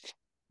weirdo.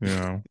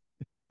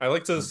 I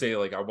like to say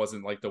like I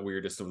wasn't like the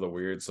weirdest of the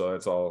weird, so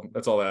that's all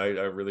that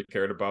I really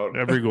cared about.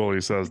 Every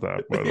goalie says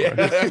that, by the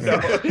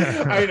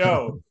way. I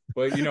know.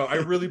 But I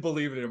really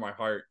believe it in my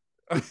heart.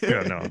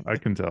 Yeah, no, I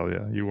can tell.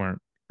 Yeah, you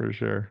weren't for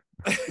sure.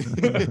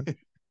 Yeah,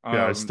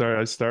 I started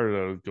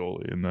out as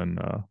goalie, and then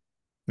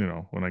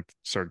when I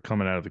started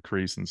coming out of the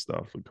crease and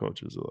stuff, the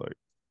coaches are like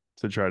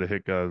to try to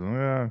hit guys.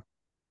 Yeah,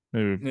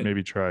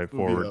 maybe try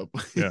forward.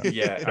 Yeah,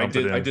 yeah. I dump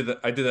it in. did that.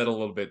 I did that a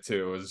little bit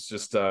too. It was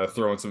just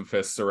throwing some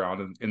fists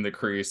around in the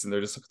crease, and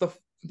they're just like, what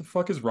the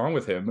fuck is wrong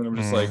with him? And I'm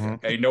just like,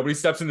 hey, nobody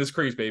steps in this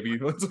crease, baby.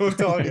 That's what I'm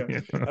telling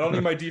you. I don't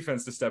need my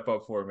defense to step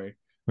up for me.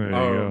 There you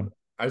go.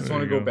 I just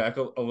want to go back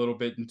a little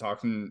bit and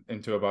talking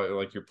into about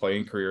like your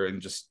playing career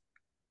and just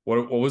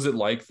what was it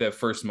like that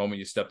first moment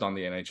you stepped on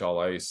the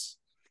NHL ice?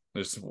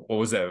 Just what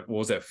was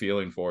that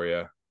feeling for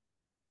you?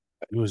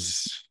 It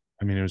was,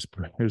 I mean, it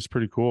was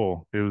pretty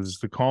cool. It was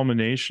the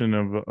culmination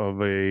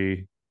of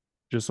a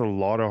just a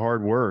lot of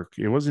hard work.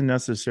 It wasn't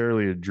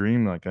necessarily a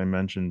dream, like I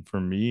mentioned,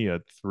 for me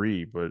at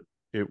 3, but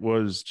it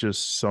was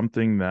just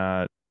something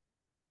that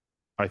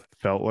I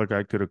felt like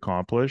I could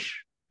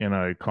accomplish, and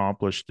I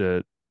accomplished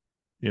it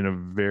in a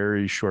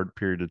very short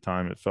period of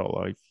time. It felt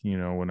like,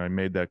 when I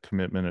made that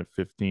commitment at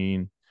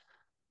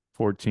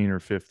 14 or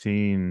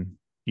 15,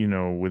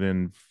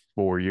 within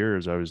 4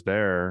 years I was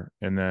there.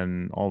 And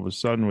then all of a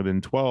sudden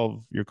within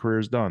 12, your career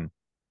is done.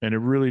 And it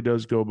really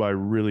does go by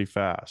really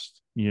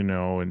fast, and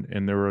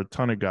there were a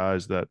ton of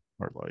guys that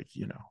are like,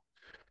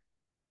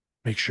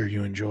 make sure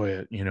you enjoy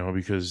it,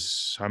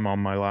 because I'm on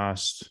my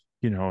last,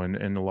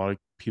 and a lot of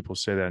people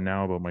say that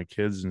now about my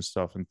kids and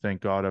stuff. And thank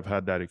God I've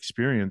had that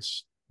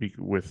experience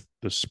with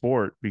the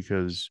sport,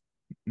 because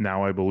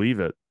now I believe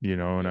it,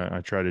 and I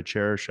try to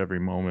cherish every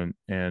moment.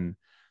 And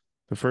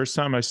the first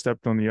time I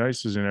stepped on the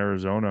ice was in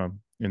Arizona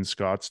in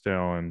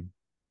Scottsdale, and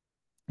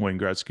Wayne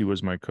Gretzky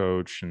was my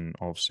coach, and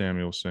Ulf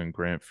Samuelsson,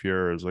 Grant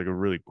Fuhr. It was like a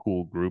really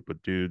cool group of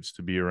dudes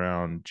to be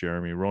around.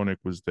 Jeremy Roenick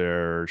was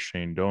there.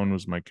 Shane Doan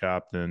was my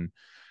captain.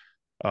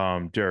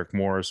 Derek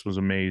Morris was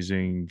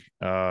amazing.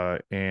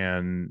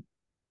 And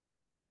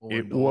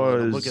it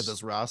was, look at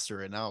this roster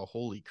right now.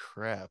 Holy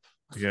crap.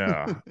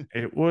 Yeah,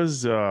 it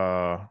was,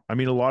 I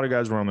mean, a lot of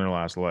guys were on their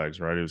last legs,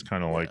 right? It was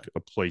kind of like a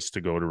place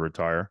to go to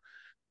retire.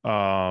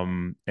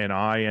 And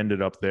I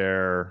ended up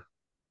there,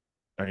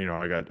 I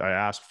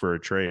asked for a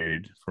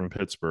trade from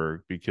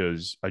Pittsburgh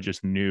because I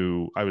just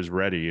knew I was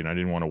ready and I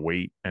didn't want to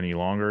wait any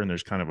longer. And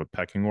there's kind of a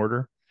pecking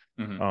order.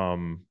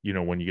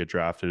 When you get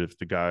drafted, if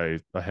the guy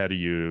ahead of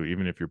you,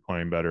 even if you're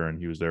playing better and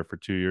he was there for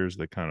 2 years,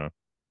 they kind of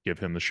give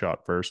him the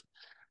shot first.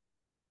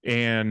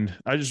 And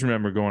I just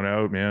remember going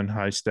out, man,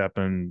 high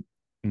stepping,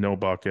 no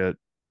bucket,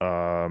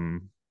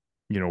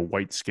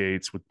 white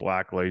skates with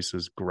black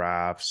laces,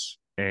 graphs.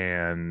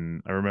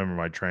 And I remember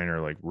my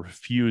trainer like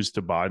refused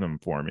to buy them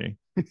for me.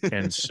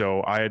 And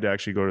so I had to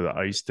actually go to the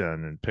ice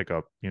den and pick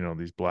up,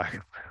 these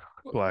black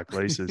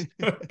laces.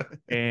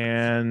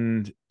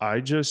 And I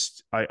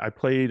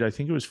played, I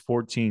think it was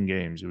 14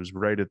 games. It was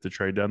right at the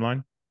trade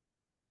deadline.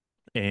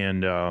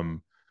 And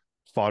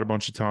fought a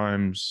bunch of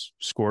times,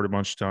 scored a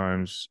bunch of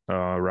times,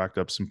 racked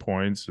up some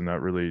points, and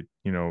that really,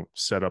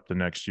 set up the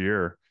next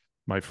year,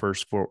 my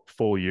first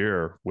full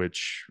year,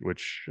 which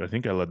I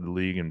think I led the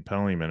league in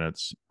penalty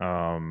minutes.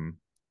 Some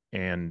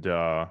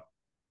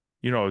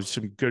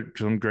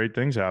great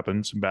things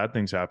happened, some bad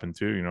things happened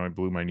too. I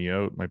blew my knee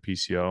out, my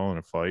PCL in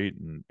a fight,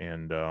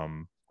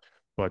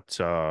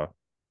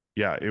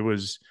 yeah, it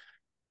was.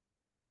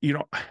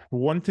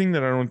 One thing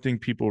that I don't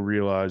think people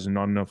realize and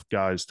not enough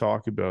guys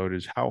talk about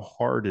is how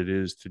hard it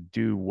is to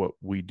do what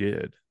we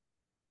did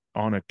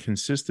on a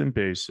consistent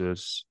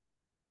basis.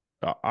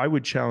 I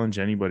would challenge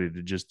anybody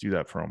to just do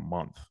that for a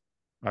month.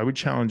 I would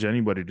challenge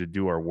anybody to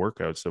do our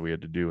workouts that we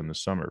had to do in the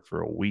summer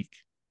for a week.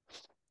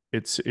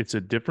 It's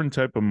a different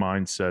type of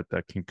mindset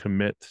that can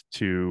commit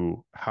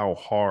to how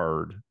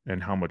hard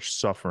and how much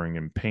suffering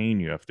and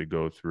pain you have to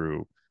go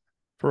through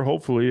for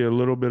hopefully a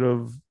little bit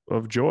of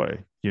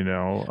joy,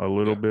 a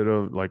little bit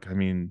of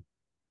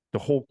the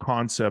whole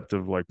concept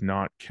of like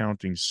not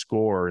counting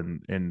score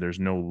and there's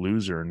no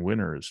loser and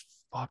winner is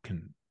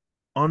fucking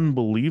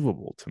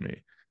unbelievable to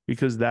me,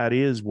 because that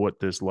is what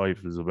this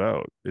life is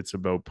about. It's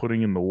about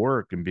putting in the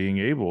work and being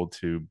able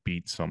to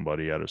beat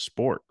somebody at a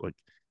sport,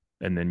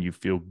 and then you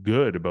feel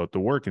good about the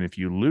work. And if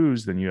you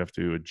lose, then you have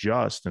to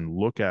adjust and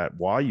look at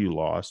why you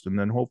lost, and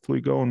then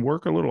hopefully go and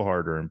work a little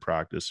harder in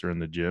practice or in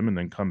the gym, and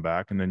then come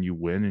back and then you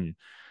win. And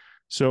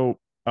so,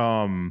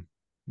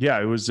 yeah,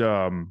 it was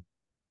an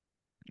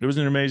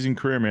amazing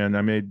career, man.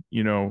 I made,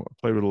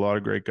 played with a lot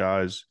of great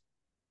guys.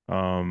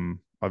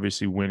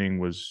 Obviously winning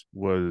was,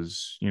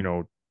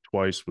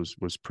 twice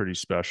was pretty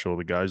special.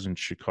 The guys in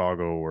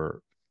Chicago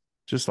were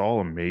just all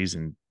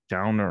amazing,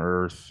 down to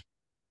earth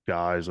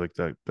guys. Like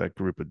that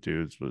group of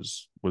dudes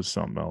was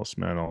something else,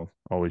 man. I'll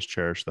always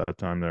cherish that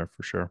time there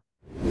for sure.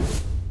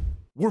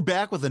 We're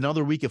back with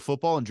another week of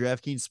football, and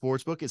DraftKings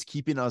Sportsbook is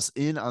keeping us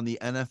in on the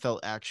NFL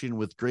action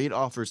with great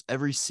offers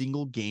every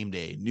single game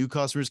day. New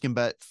customers can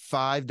bet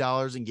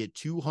 $5 and get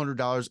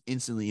 $200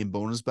 instantly in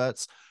bonus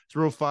bets.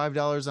 Throw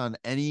 $5 on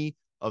any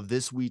of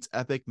this week's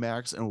Epic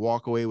Max and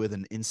walk away with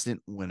an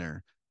instant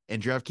winner.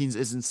 And DraftKings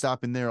isn't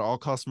stopping there. All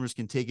customers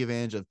can take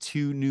advantage of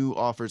 2 new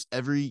offers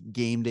every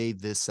game day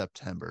this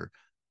September.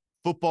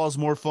 Football's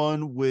more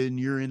fun when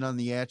you're in on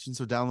the action,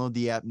 so download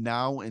the app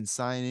now and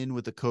sign in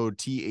with the code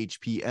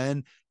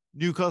THPN.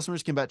 New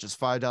customers can bet just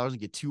 $5 and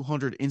get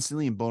 $200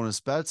 instantly in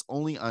bonus bets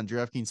only on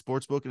DraftKings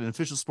Sportsbook, an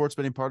official sports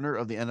betting partner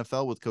of the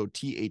NFL with code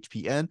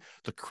THPN.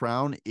 The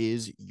crown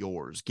is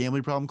yours.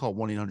 Gambling problem? Call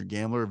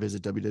 1-800-GAMBLER or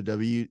visit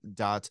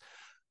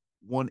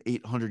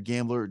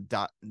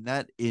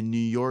www.1800gambler.net. In New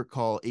York,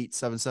 call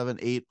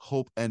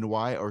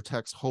 877-8-HOPE-NY or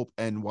text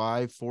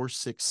HOPE-NY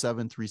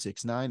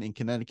 467-369. In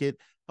Connecticut,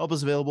 help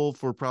is available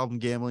for problem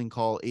gambling.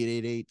 Call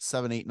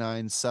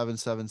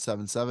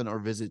 888-789-7777 or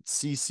visit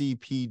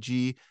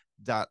ccpg.org.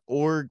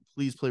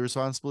 Please play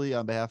responsibly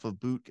on behalf of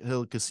Boot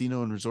Hill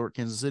Casino and Resort,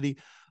 Kansas City.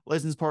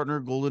 Licensed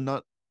partner,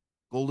 Golden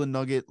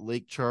Nugget,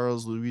 Lake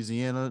Charles,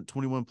 Louisiana.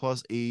 21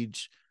 plus,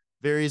 age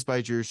varies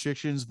by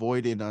jurisdictions,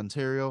 void in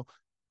Ontario.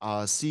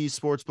 See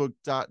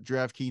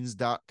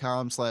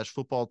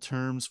sportsbook.draftkings.com/football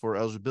terms for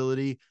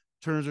eligibility,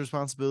 terms of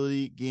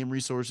responsibility, game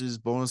resources,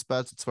 bonus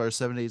bets expire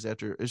 7 days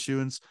after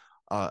issuance.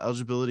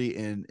 Eligibility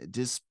and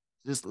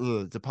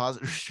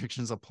deposit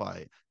restrictions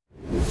apply.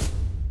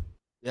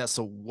 Yeah,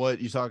 so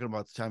what you talking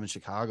about the time in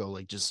Chicago?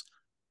 Like, just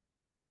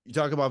you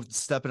talk about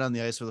stepping on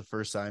the ice for the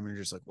first time, and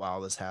you're just like,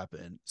 wow, this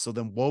happened. So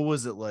then what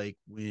was it like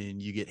when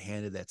you get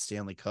handed that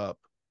Stanley Cup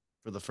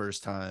for the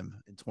first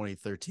time in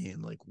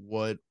 2013? Like,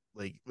 what,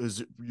 like,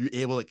 was you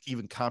able to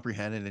even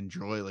comprehend and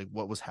enjoy like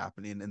what was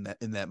happening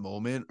in that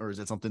moment? Or is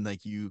it something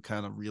like you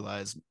kind of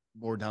realize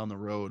more down the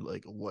road,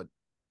 like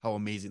how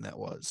amazing that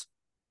was?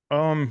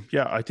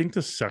 Yeah, I think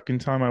the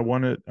second time I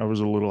won it, I was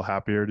a little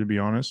happier, to be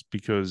honest,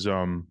 because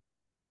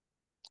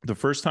the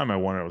first time I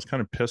won it, I was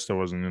kind of pissed I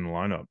wasn't in the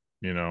lineup.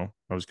 I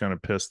was kind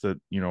of pissed that,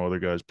 other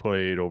guys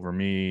played over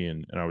me,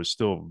 and I was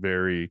still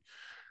very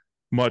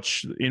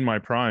much in my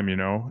prime,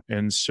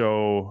 and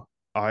so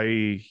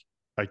I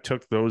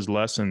took those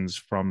lessons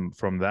from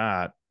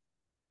that.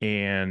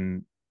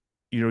 And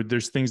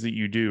there's things that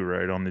you do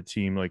right on the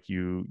team, like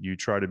you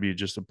try to be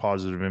just a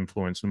positive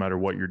influence no matter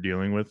what you're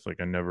dealing with.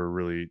 Like I never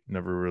really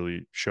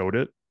showed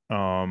it.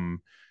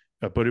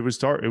 But it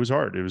was hard.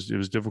 It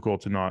was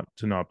difficult to not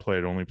play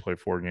it, only play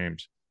 4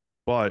 games.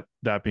 But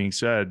that being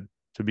said,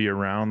 to be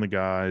around the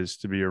guys,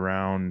 to be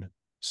around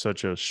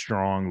such a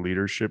strong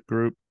leadership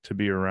group, to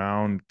be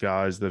around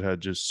guys that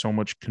had just so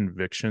much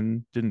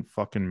conviction, didn't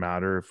fucking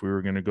matter if we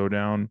were going to go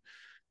down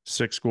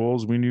 6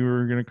 goals, we knew we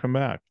were going to come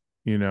back,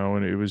 and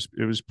it was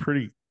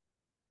pretty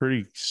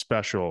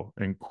special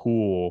and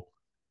cool.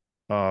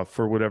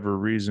 For whatever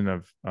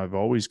reason, I've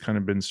always kind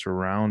of been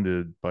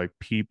surrounded by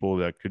people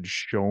that could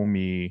show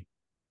me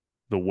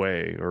the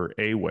way, or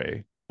a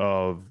way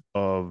of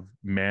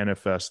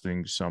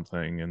manifesting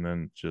something, and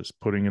then just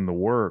putting in the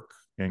work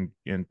and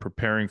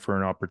preparing for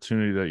an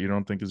opportunity that you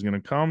don't think is going to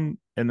come,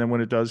 and then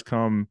when it does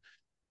come,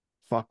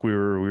 fuck, we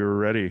were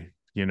ready,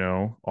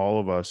 all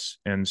of us.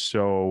 And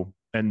so,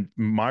 and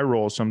my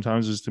role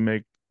sometimes is to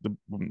make the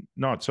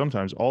not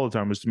sometimes, all the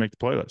time, was to make the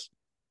playlist,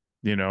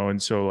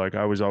 and so, like,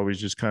 I was always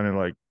just kind of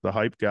like the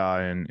hype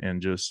guy,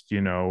 and just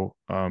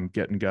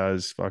getting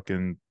guys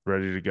fucking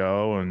ready to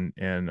go,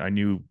 and I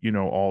knew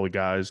all the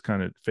guys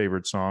kind of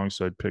favorite songs,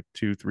 so I'd pick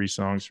 2-3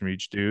 songs from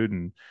each dude,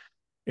 and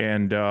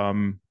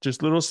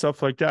just little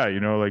stuff like that,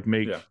 like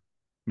make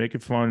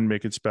it fun,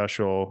 make it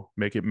special,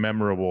 make it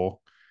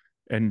memorable.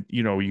 And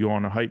you go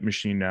on a hype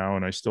machine now,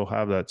 and I still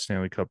have that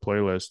Stanley Cup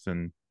playlist,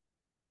 and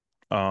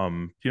it's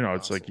Awesome.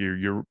 like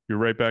you're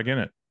right back in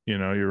it.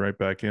 You're right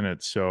back in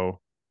it.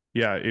 So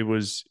yeah, it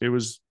was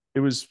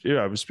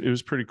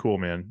pretty cool,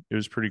 man. It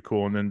was pretty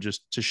cool. And then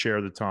just to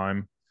share the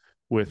time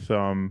with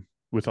all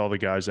the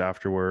guys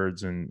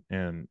afterwards, and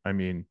I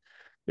mean,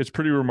 it's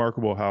pretty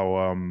remarkable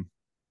how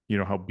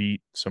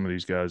beat some of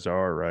these guys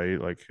are, right?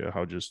 Like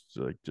how just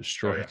like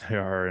destroyed they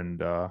are.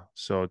 And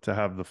so to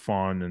have the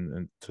fun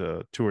and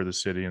to tour the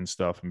city and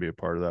stuff and be a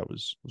part of that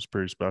was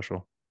pretty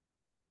special.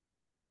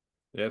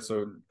 Yeah,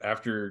 so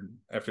after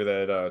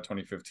that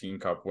 2015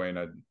 Cup win,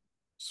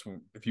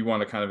 if you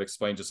want to kind of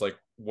explain just like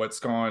what's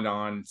gone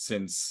on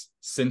since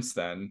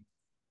then,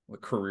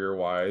 like career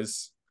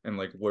wise, and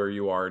like where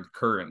you are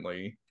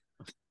currently,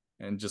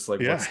 and just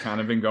like what's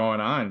kind of been going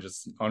on,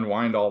 just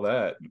unwind all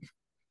that.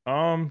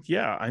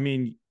 Yeah, I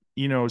mean,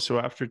 so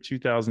after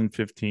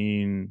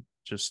 2015,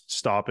 just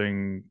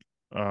stopping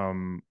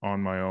on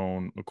my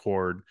own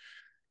accord,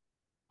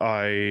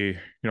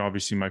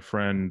 obviously my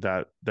friend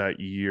that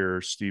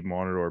year, Steve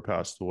Monador,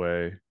 passed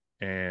away,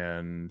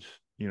 and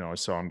I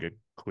saw him get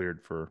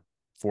cleared for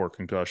 4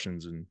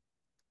 concussions in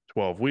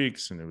 12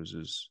 weeks, and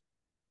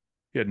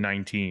he had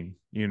 19,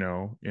 in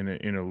a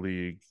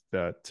league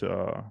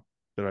that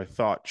I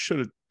thought should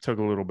have took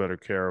a little better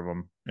care of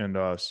him and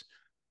us.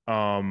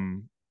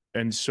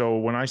 And so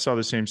when I saw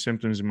the same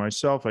symptoms in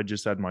myself, I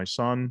just had my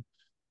son.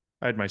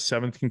 I had my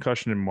 7th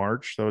concussion in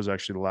March. That was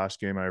actually the last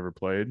game I ever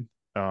played.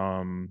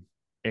 But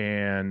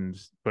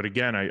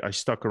again, I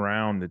stuck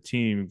around the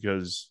team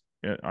because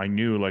I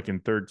knew, like, in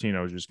 13,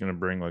 I was just going to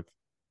bring like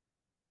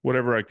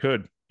whatever I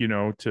could,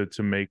 to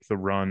make the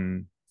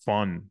run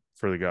fun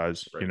for the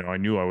guys. Right. I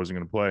knew I wasn't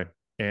going to play.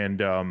 And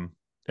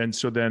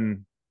so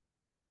then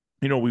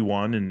we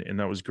won, and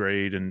that was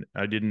great. And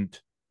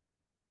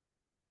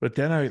but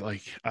then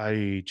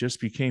I just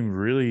became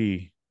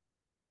really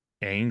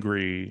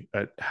angry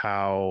at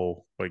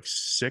how like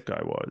sick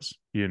I was,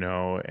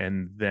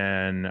 and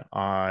then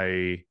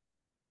I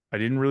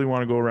didn't really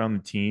want to go around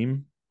the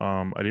team.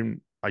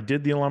 I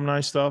did the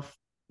alumni stuff,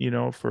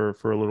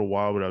 for a little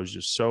while, but I was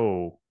just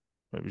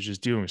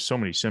dealing with so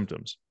many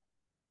symptoms.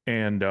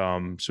 And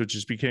so it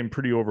just became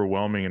pretty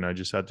overwhelming, and I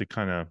just had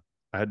to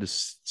I had to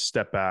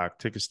step back,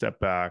 take a step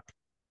back,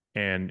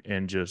 and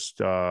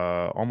just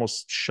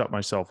almost shut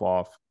myself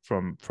off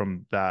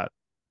from that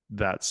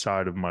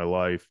side of my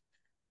life.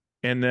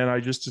 And then I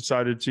just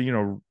decided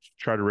to,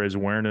 try to raise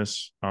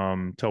awareness,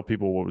 tell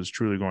people what was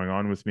truly going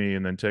on with me,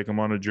 and then take them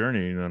on a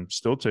journey. And I'm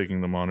still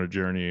taking them on a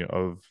journey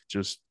of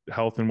just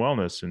health and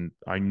wellness. And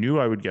I knew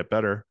I would get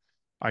better.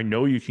 I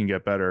know you can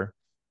get better.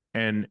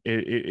 And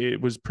it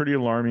was pretty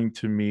alarming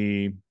to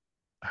me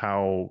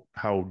how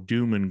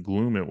doom and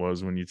gloom it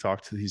was when you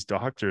talk to these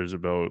doctors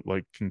about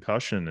like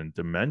concussion and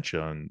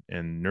dementia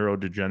and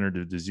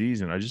neurodegenerative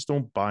disease. And I just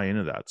don't buy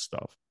into that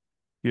stuff.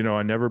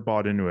 I never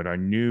bought into it. I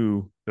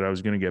knew that I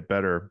was going to get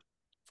better.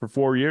 For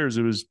 4 years,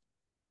 it was,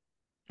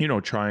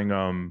 trying,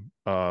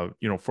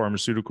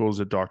 pharmaceuticals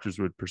that doctors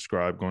would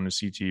prescribe, going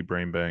to CT,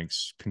 brain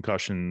banks,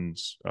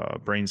 concussions,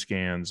 brain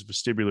scans,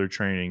 vestibular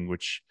training,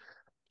 which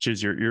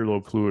is your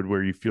earlobe fluid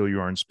where you feel you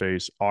are in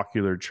space,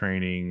 ocular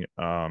training,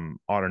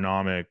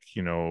 autonomic,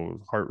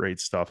 heart rate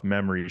stuff,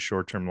 memory,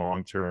 short-term,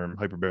 long-term,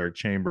 hyperbaric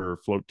chamber,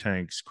 float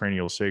tanks,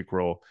 cranial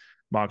sacral,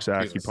 Mox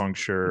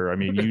acupuncture. I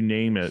mean, you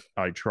name it,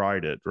 I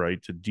tried it, right?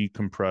 To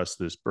decompress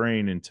this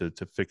brain and to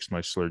fix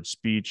my slurred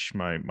speech,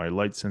 my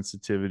light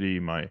sensitivity,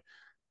 my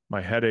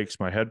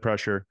headaches, my head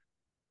pressure,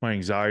 my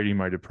anxiety,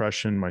 my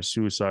depression, my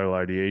suicidal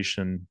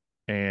ideation.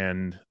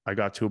 And I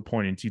got to a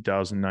point in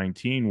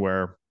 2019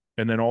 where,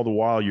 and then all the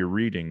while you're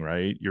reading,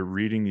 right? You're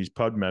reading these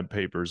PubMed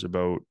papers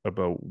about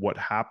what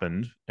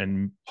happened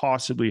and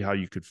possibly how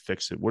you could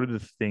fix it. What are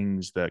the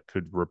things that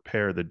could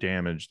repair the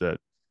damage that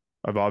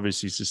I've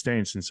obviously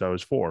sustained since I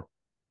was 4,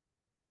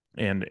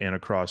 and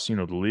across,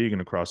 the league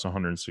and across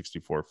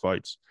 164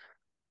 fights.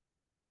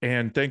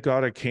 And thank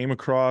God I came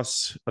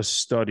across a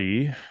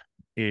study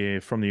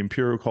from the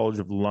Imperial College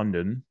of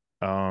London.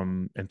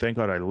 And thank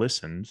God I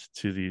listened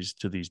to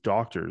these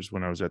doctors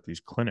when I was at these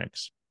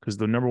clinics, because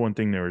the number one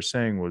thing they were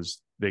saying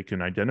was they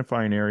can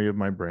identify an area of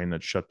my brain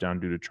that's shut down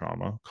due to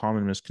trauma.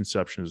 Common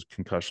misconception is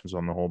concussions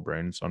on the whole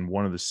brain. It's on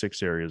one of the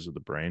 6 areas of the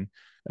brain.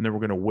 And then we're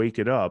going to wake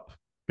it up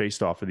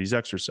based off of these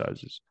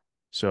exercises.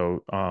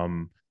 So I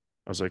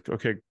was like,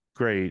 okay,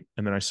 great.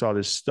 And then I saw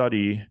this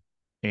study,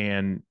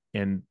 and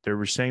they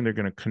were saying they're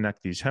going to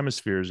connect these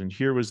hemispheres. And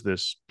here was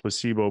this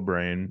placebo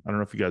brain. I don't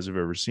know if you guys have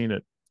ever seen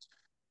it.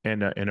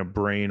 And a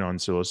brain on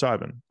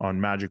psilocybin, on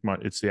magic.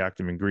 It's the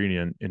active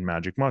ingredient in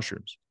magic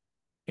mushrooms.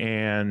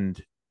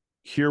 And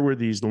here were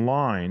these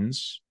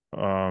lines.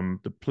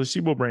 The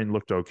placebo brain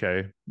looked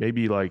okay,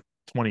 maybe like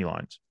 20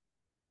 lines.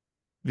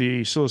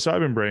 The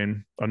psilocybin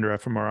brain under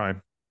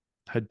fMRI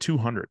had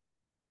 200.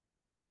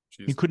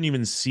 Jeez. You couldn't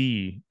even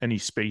see any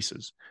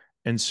spaces.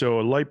 And so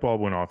a light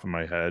bulb went off in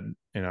my head,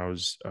 and I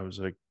was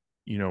like,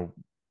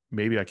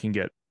 maybe I could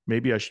get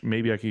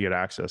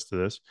access to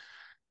this.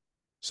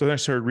 So then I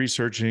started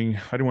researching.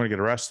 I didn't want to get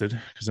arrested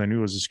because I knew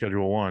it was a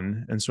Schedule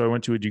 1. And so I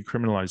went to a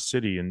decriminalized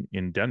city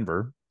in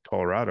Denver,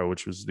 Colorado,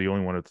 which was the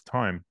only one at the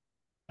time.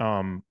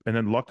 And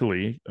then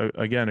luckily,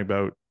 again,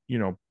 about,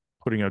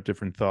 putting out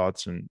different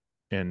thoughts and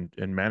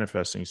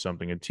manifesting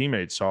something, a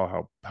teammate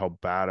saw how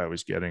bad I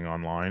was getting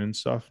online and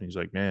stuff. And he's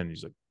like,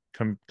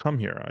 come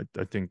here.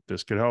 I think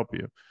this could help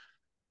you.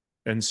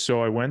 And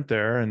so I went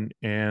there, and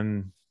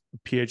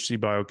PhD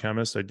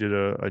biochemist, I did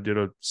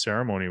a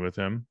ceremony with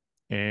him,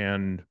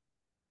 and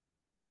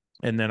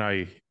then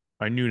I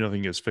knew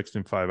nothing gets fixed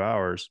in 5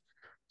 hours.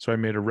 So I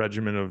made a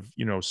regimen of,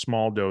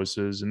 small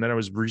doses. And then I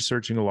was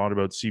researching a lot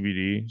about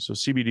CBD. So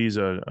CBD is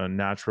a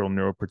natural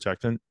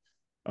neuroprotectant.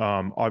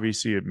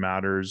 Obviously it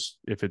matters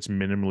if it's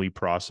minimally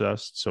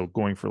processed. So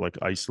going for like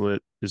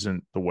isolate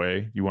isn't the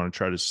way. You want to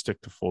try to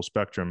stick to full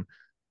spectrum.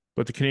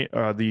 But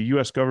the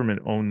US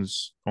government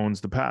owns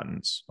the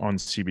patents on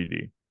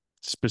CBD,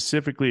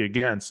 specifically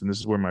against, and this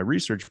is where my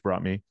research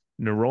brought me,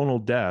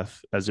 neuronal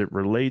death as it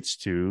relates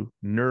to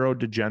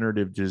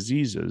neurodegenerative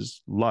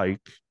diseases like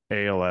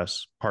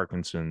ALS,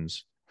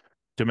 Parkinson's,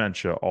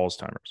 dementia,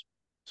 Alzheimer's.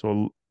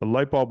 So a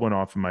light bulb went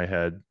off in my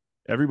head.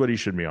 Everybody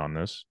should be on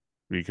this,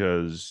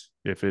 because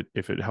if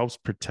it helps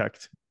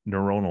protect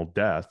neuronal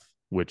death,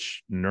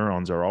 which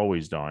neurons are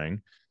always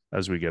dying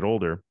as we get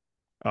older,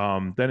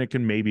 then it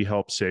can maybe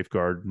help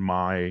safeguard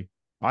I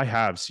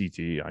have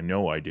CTE. I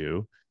know I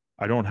do.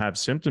 I don't have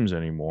symptoms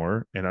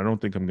anymore, and I don't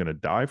think I'm going to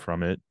die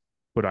from it,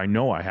 but I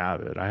know I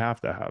have it. I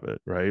have to have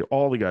it, right?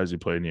 All the guys who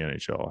play in the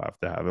NHL have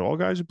to have it. All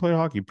guys who play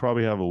hockey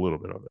probably have a little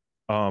bit of it.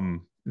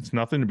 It's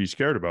nothing to be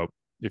scared about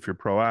if you're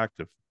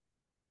proactive.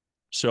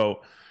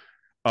 So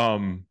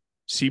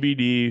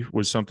CBD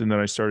was something that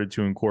I started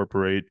to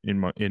incorporate in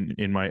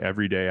my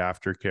everyday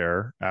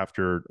aftercare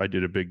after I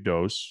did a big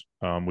dose,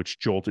 which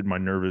jolted my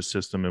nervous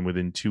system, and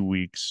within 2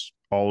 weeks,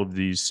 all of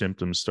these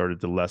symptoms started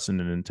to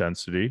lessen in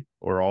intensity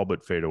or all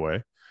but fade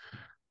away.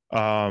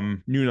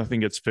 Knew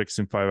nothing gets fixed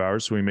in 5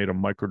 hours, so we made a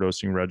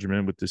microdosing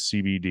regimen with the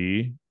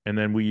CBD, and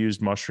then we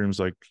used mushrooms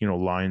like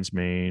lion's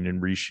mane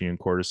and reishi and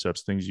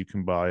cordyceps, things you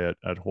can buy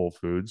at Whole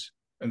Foods.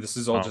 And this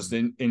is all just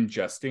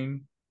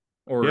ingesting,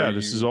 or yeah,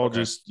 this is all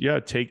just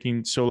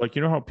taking. So like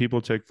how people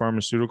take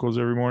pharmaceuticals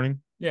every morning,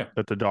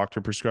 that the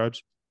doctor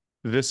prescribes.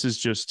 This is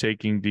just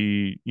taking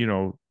the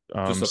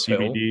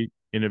CBD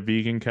in a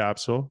vegan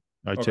capsule.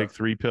 I take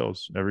 3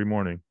 pills every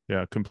morning.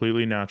 Yeah,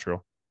 completely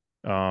natural.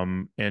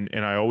 And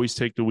I always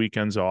take the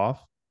weekends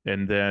off,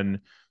 and then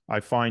I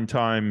find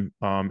time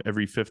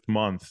every 5th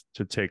month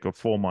to take a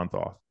full month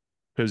off,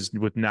 because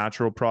with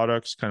natural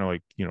products, kind of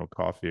like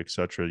coffee,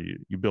 etc.,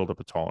 you build up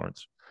a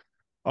tolerance.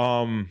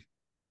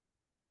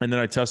 And then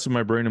I tested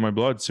my brain and my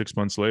blood 6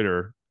 months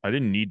later. I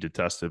didn't need to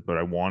test it, but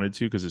I wanted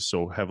to because it's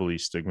so heavily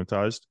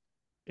stigmatized.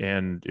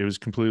 And it was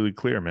completely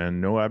clear, man.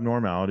 No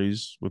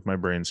abnormalities with my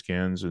brain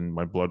scans, and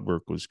my blood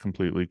work was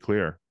completely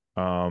clear.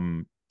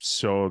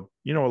 So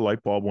a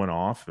light bulb went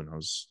off, and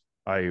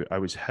I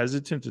was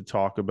hesitant to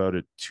talk about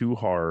it too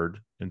hard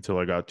until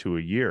I got to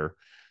a year.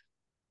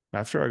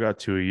 After I got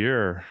to a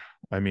year,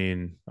 I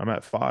mean, I'm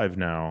at 5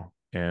 now,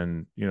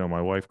 and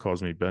my wife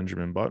calls me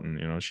Benjamin Button.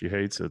 She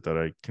hates it that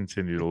I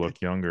continue to look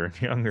younger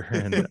and younger,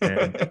 and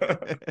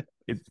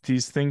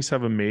these things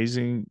have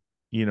amazing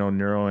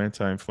neuro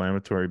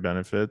anti-inflammatory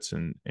benefits,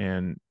 and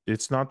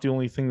it's not the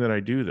only thing that I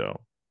do, though.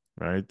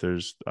 Right.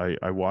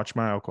 I watch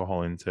my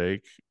alcohol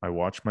intake. I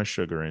watch my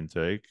sugar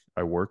intake.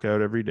 I work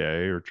out every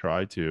day, or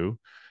try to.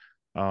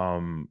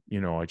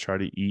 I try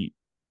to eat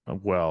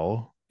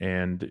well,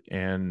 and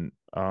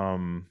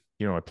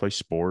I play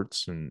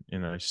sports, and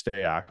I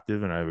stay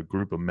active, and I have a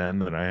group of men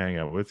that I hang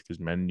out with, because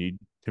men need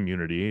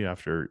community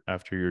after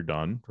you're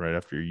done, right?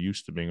 After you're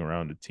used to being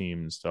around a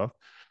team and stuff.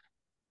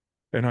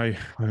 And I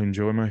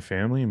enjoy my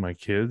family and my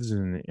kids,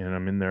 and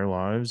I'm in their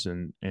lives,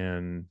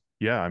 and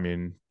yeah, I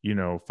mean,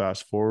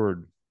 fast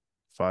forward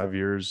 5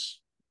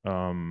 years,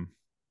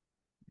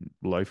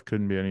 life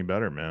couldn't be any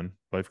better, man.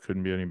 Life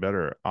couldn't be any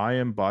better. I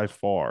am by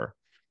far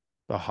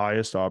the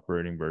highest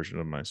operating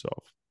version of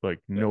myself. Like,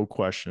 no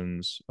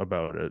questions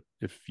about it.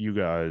 If you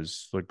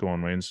guys go on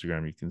my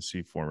Instagram, you can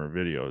see former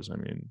videos. I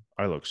mean,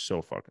 I look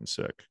so fucking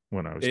sick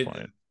when I was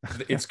playing.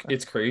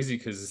 It's crazy,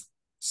 because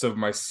so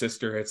my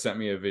sister had sent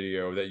me a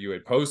video that you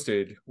had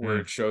posted where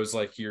it shows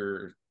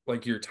your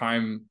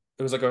time.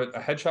 It was a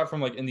headshot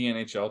from in the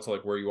NHL to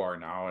where you are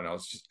now, and I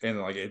was just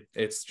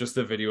it's just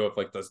a video of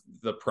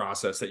the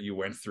process that you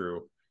went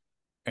through,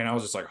 and I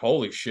was just like,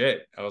 holy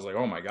shit! I was like,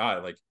 oh my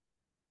god,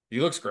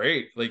 he looks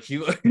great. He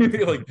looks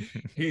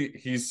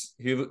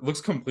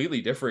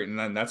completely different, and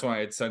then that's why I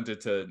had sent it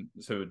to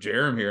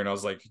Jerem here, and I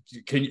was like,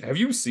 have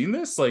you seen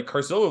this?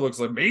 Carcillo looks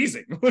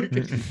amazing.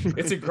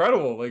 It's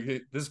incredible.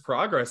 This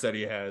progress that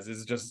he has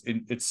is just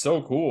it's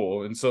so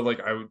cool, and so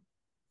I would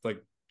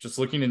just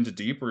looking into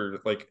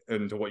deeper,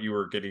 into what you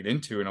were getting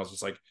into. And I was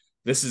just like,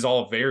 this is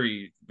all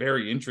very,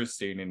 very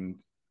interesting, and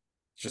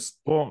just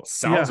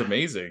sounds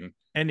amazing.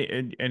 And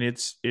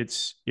it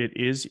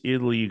is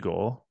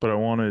illegal, but I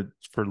wanted,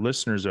 for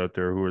listeners out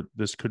there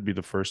this could be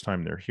the first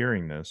time they're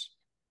hearing this.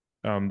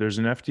 There's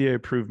an FDA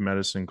approved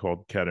medicine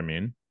called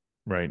ketamine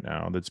right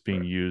now that's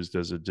being used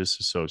as a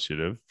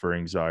disassociative for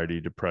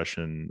anxiety,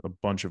 depression, a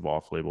bunch of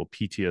off-label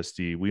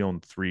PTSD. We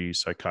own 3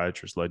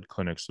 psychiatrist-led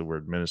clinics that we're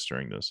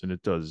administering this, and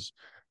it does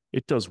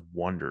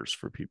wonders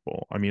for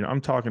people. I mean, I'm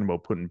talking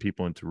about putting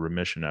people into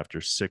remission after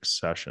 6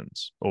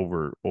 sessions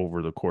over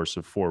the course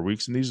of 4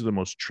 weeks. And these are the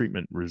most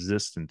treatment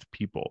resistant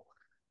people,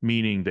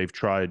 meaning they've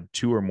tried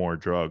 2 or more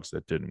drugs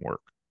that didn't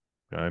work.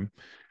 Okay.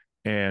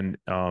 And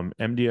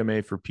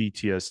MDMA for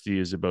PTSD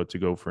is about to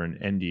go for an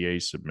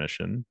NDA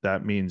submission.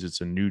 That means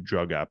it's a new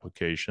drug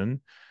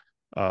application.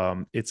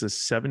 It's a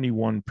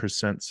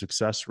 71%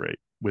 success rate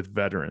with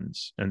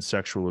veterans and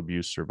sexual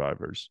abuse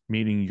survivors,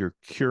 meaning you're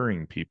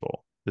curing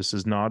people. This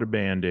is not a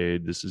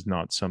Band-Aid. This is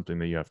not something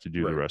that you have to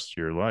do the rest of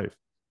your life.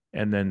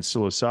 And then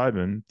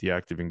psilocybin, the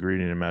active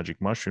ingredient in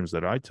magic mushrooms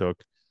that I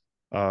took,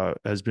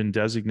 has been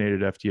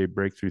designated FDA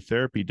breakthrough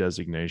therapy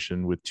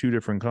designation with 2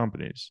 different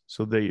companies.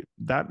 So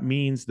that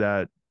means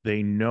that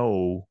they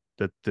know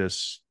that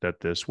this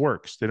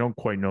works. They don't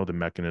quite know the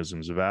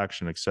mechanisms of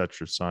action, et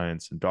cetera.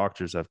 Science and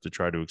doctors have to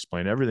try to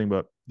explain everything.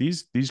 But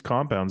these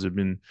compounds have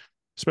been,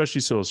 especially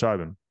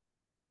psilocybin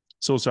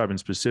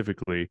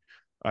specifically,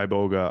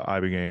 iboga,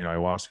 ibogaine,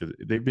 ayahuasca,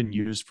 they've been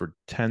used for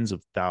tens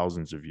of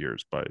thousands of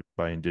years by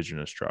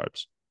indigenous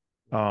tribes.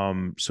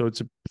 So it's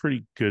a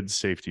pretty good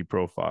safety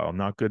profile.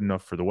 Not good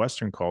enough for the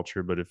Western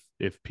culture, but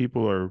if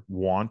people are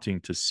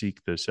wanting to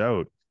seek this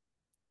out,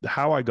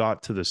 how I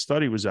got to the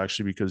study was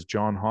actually because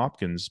John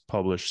Hopkins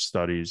published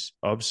studies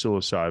of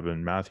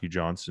psilocybin, Matthew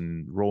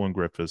Johnson, Roland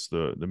Griffiths,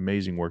 the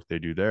amazing work they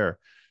do there,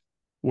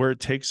 where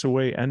it takes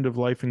away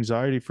end-of-life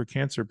anxiety for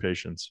cancer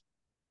patients.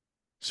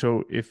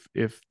 So if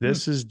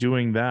this is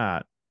doing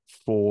that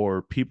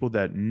for people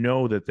that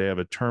know that they have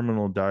a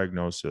terminal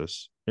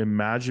diagnosis,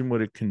 imagine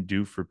what it can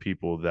do for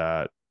people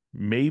that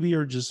maybe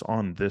are just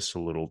on this a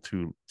little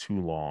too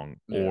long,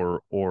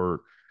 or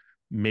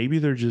maybe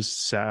they're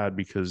just sad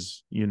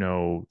because, you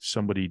know,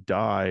 somebody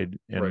died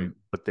Right.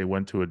 but they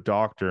went to a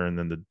doctor, and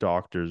then the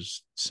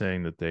doctor's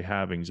saying that they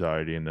have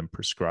anxiety and then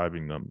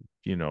prescribing them,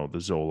 you know, the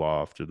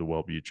Zoloft or the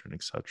Wellbutrin,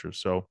 etc.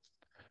 So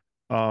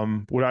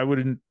what I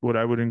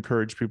would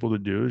encourage people to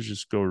do is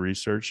just go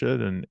research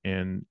it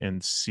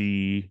and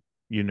see,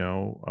 you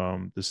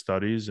know, the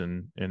studies,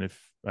 and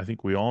if I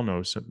think we all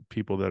know some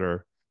people that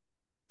are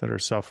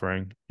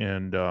suffering,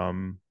 and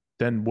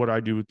then what I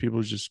do with people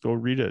is just go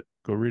read it,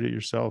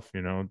 yourself.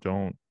 You know,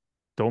 don't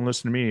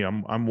listen to me.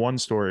 I'm one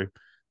story,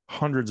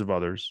 hundreds of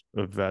others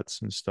of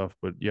vets and stuff,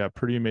 but yeah,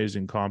 pretty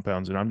amazing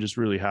compounds, and I'm just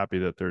really happy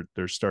that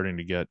they're starting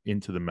to get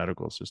into the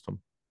medical system.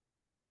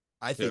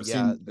 I think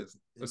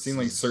I've seen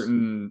like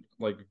certain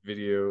like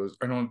videos,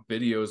 or not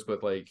videos,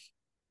 but like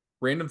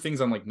random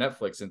things on like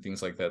Netflix and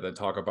things like that that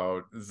talk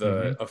about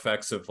the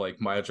effects of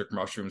like magic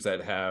mushrooms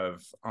that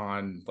have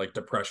on like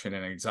depression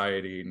and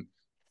anxiety. And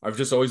I've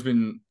just always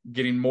been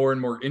getting more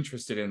and more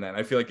interested in that.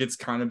 I feel like it's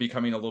kind of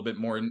becoming a little bit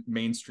more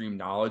mainstream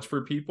knowledge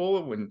for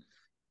people, when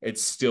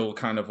it's still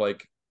kind of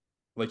like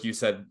you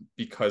said,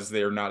 because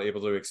they're not able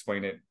to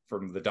explain it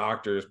from the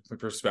doctor's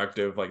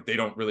perspective, like they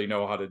don't really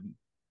know how to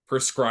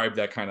prescribe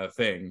that kind of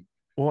thing.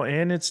 Well,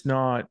 and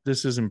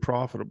this isn't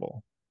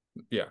profitable.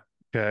 Yeah.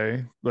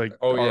 Okay. Like,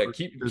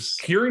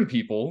 curing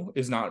people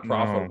is not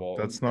profitable.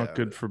 No, that's not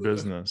good for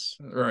business.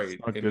 Right.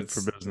 It's not good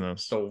for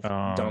business.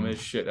 The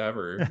dumbest shit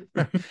ever.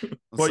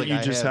 But you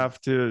just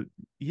have to,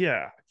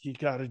 you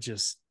gotta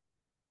just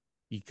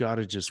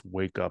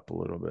wake up a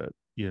little bit.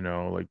 You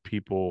know, like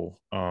people,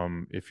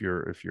 if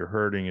you're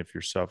hurting, if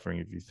you're suffering,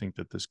 if you think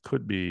that this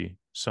could be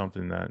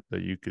something that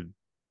you could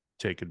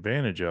take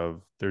advantage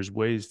of, there's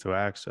ways to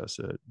access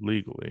it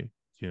legally,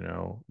 you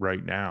know,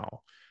 right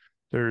now.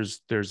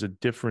 There's a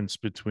difference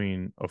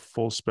between a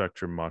full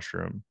spectrum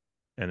mushroom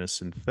and a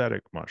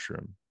synthetic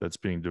mushroom that's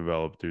being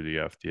developed through the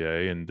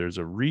FDA. And there's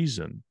a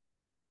reason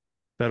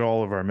that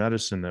all of our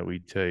medicine that we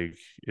take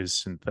is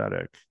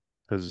synthetic,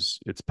 because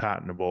it's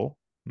patentable,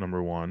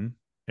 number one.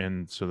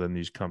 And so then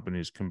these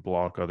companies can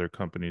block other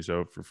companies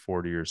out for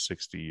 40 or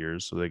 60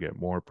 years so they get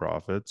more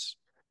profits.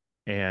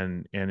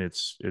 And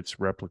it's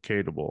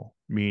replicatable,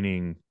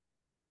 meaning,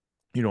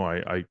 you know,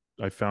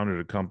 I founded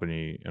a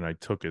company and I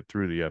took it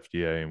through the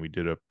FDA, and we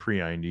did a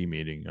pre-IND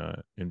meeting,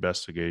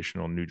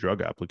 investigational new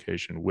drug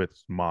application with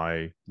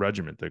my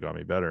regiment that got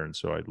me better. And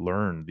so I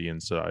learned the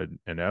inside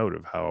and out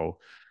of how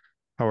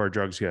our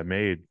drugs get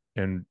made,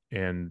 and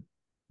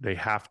they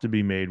have to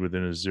be made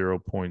within a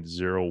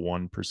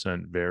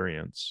 0.01%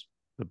 variance,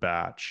 the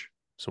batch.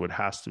 So it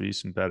has to be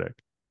synthetic.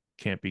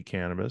 Can't be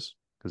cannabis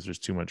because there's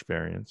too much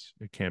variance.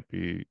 It can't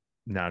be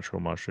natural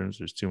mushrooms.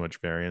 There's too much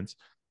variance.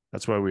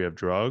 That's why we have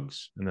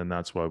drugs. And then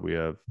that's why we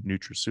have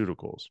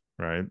nutraceuticals,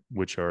 right?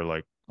 Which are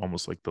like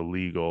almost like the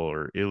legal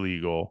or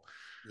illegal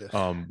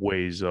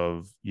ways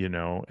of, you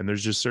know, and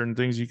there's just certain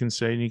things you can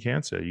say and you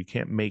can't say. You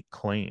can't make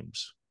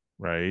claims,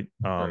 right?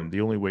 The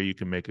only way you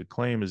can make a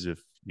claim is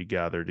if you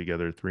gather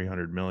together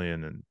 300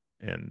 million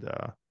and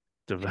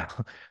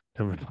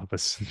develop a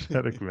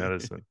synthetic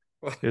medicine.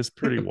 It's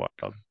pretty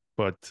wild.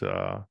 But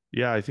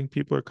yeah, I think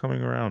people are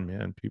coming around,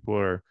 man. People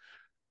are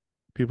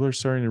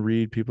starting to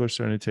read. People are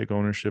starting to take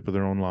ownership of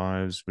their own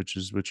lives, which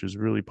is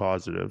really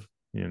positive.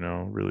 You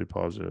know, really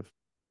positive.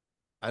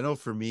 I know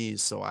for me,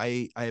 so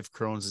I have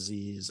Crohn's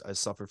disease. I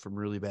suffer from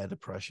really bad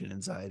depression,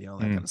 anxiety, all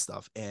that kind of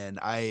stuff. And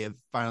I have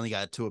finally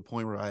got to a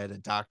point where I had a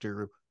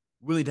doctor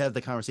willing to have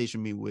the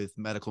conversation with me with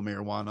medical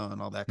marijuana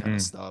and all that kind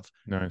of stuff.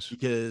 Nice.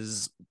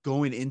 Because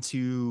going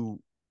into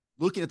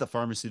looking at the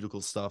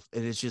pharmaceutical stuff,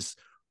 and it's just,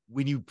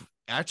 when you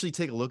actually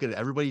take a look at it,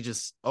 everybody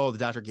just, oh, the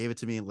doctor gave it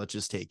to me, let's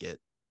just take it.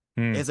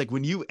 It's like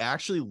when you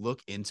actually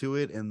look into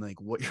it and like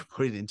what you're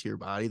putting into your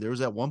body. There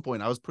was at one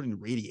point I was putting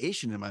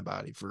radiation in my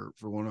body for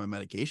one of my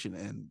medication,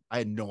 and I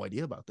had no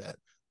idea about that.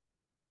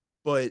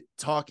 But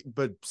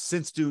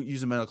since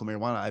using medical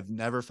marijuana, I've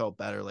never felt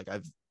better. Like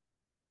I've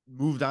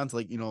moved on to,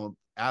 like, you know,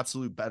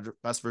 absolute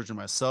best version of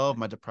myself.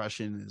 My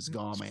depression is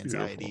gone. My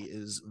anxiety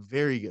is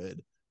very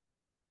good.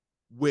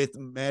 With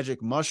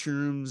magic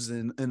mushrooms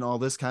and all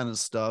this kind of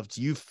stuff,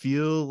 do you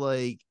feel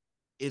like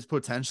it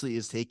potentially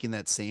is taking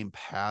that same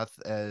path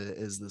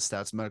as the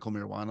stats medical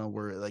marijuana,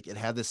 where like it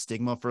had this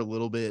stigma for a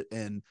little bit,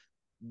 and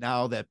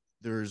now that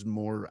there's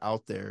more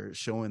out there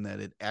showing that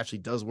it actually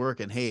does work,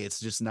 and hey, it's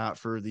just not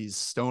for these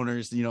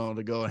stoners, you know,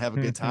 to go and have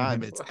a good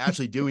time. It's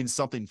actually doing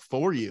something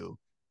for you,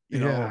 you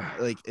know,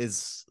 like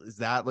is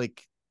that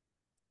like,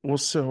 well,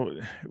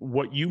 so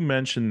what you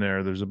mentioned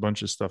there's a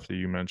bunch of stuff that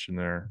you mentioned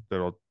there that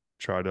I'll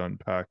try to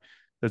unpack.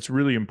 That's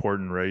really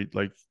important, right?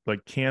 Like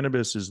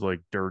cannabis is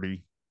like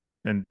dirty,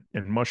 and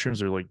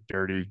mushrooms are like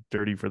dirty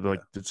for the, like,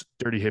 it's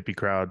dirty hippie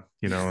crowd,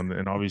 you know,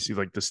 and obviously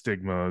like the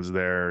stigma is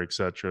there,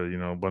 etc. You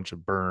know, a bunch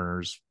of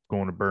burners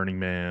going to Burning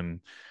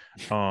Man.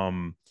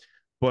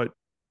 But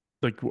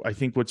like I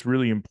think what's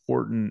really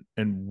important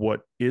and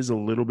what is a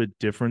little bit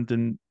different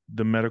than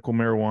the medical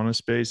marijuana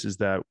space is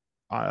that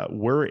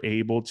we're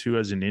able to,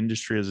 as an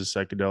industry, as a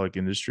psychedelic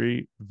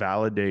industry,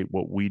 validate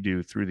what we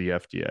do through the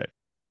FDA.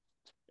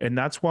 And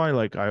that's why,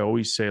 like, I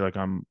always say, like,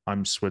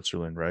 I'm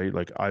Switzerland, right?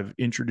 Like, I've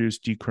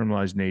introduced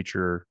decriminalized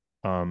nature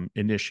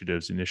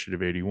initiatives,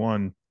 Initiative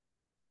 81,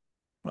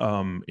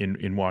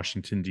 in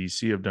Washington,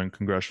 D.C. I've done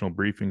congressional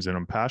briefings, and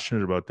I'm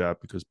passionate about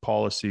that because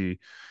policy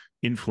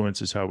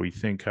influences how we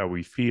think, how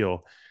we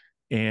feel.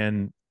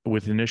 And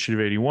with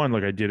Initiative 81,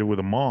 like I did it with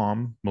a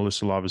mom,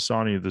 Melissa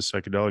Lavasani of the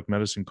Psychedelic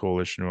Medicine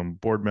Coalition, I'm a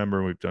board member,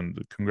 and we've done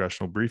the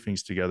congressional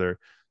briefings together,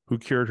 who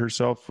cured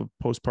herself of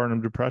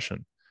postpartum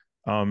depression,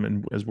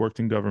 and has worked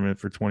in government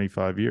for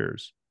 25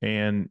 years.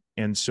 And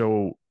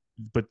so,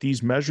 but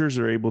these measures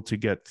are able to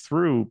get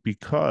through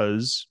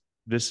because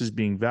this is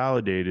being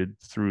validated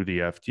through the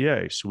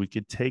FDA. So we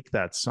could take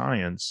that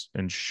science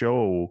and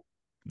show,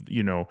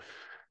 you know,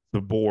 the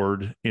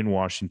board in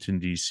Washington,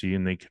 D.C.,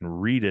 and they can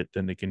read it,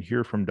 then they can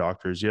hear from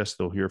doctors. Yes,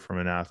 they'll hear from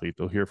an athlete,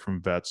 they'll hear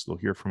from vets, they'll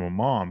hear from a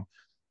mom,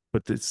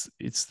 but it's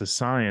the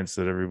science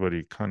that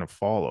everybody kind of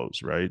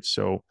follows, right?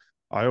 So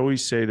I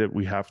always say that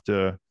we have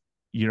to,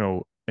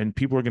 and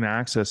people are going to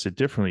access it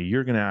differently.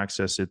 You're going to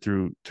access it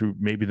through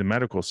maybe the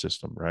medical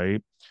system,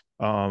 right?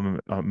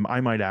 I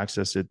might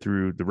access it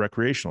through the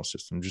recreational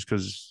system just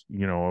because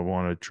I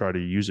want to try to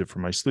use it for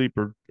my sleep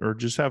or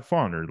just have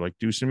fun or like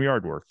do some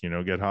yard work,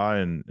 get high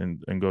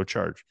and go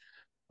charge.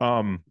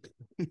 And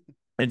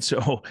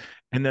so,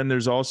 and then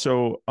there's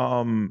also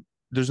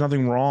there's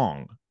nothing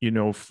wrong,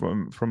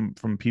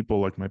 from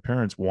people like my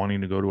parents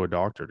wanting to go to a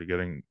doctor to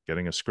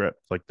getting a script.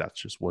 Like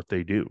that's just what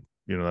they do.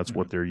 That's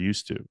what they're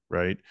used to,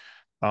 right?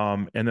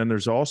 And then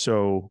there's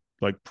also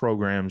like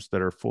programs that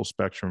are full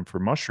spectrum for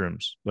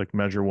mushrooms, like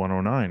Measure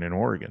 109 in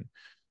Oregon,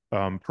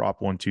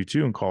 Prop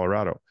 122 in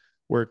Colorado,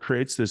 where it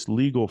creates this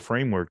legal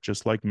framework,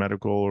 just like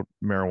medical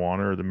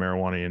marijuana or the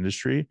marijuana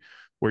industry,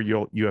 where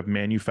you have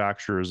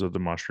manufacturers of the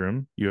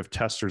mushroom, you have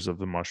testers of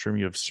the mushroom,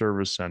 you have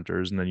service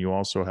centers, and then you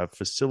also have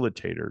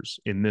facilitators.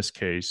 In this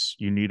case,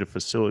 you need a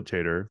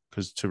facilitator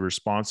because to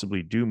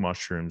responsibly do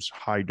mushrooms,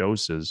 high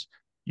doses,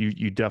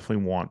 you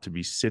definitely want to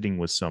be sitting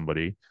with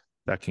somebody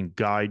that can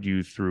guide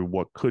you through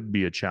what could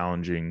be a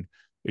challenging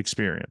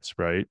experience,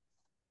 right?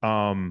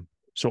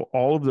 So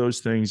all of those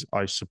things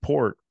I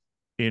support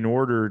in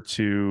order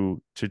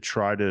to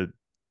try to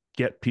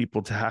get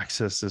people to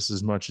access this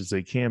as much as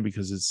they can,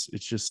 because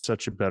it's just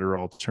such a better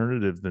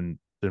alternative than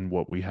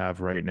what we have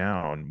right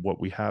now. And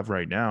what we have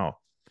right now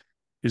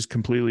is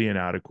completely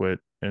inadequate,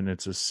 and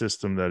it's a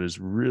system that is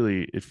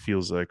really, it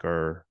feels like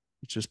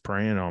it's just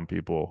preying on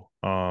people.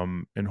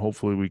 And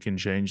hopefully we can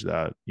change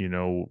that.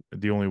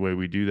 The only way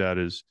we do that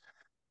is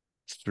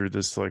through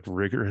this like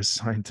rigorous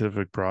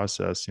scientific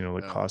process,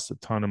 that costs a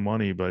ton of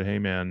money, but hey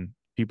man,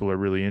 people are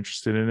really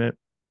interested in it.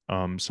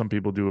 Some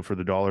people do it for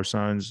the dollar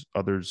signs,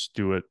 others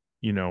do it,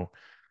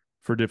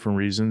 for different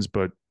reasons,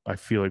 but I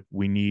feel like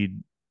we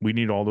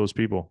need all those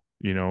people,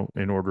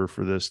 in order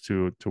for this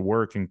to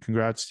work. And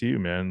congrats to you,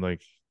 man.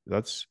 Like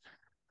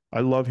I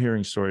love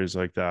hearing stories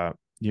like that.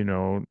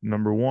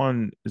 Number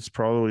one, it's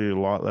probably a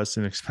lot less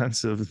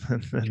inexpensive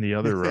than the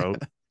other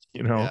route,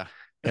 Yeah.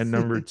 And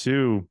number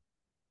two,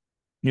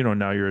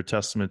 now you're a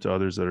testament to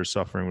others that are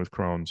suffering with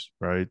Crohn's,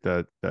 right?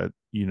 That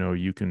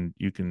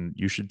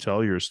you should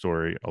tell your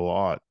story a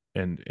lot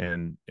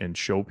and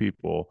show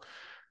people.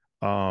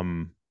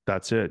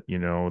 That's it,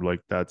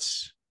 like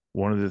that's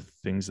one of the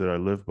things that I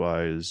live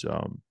by is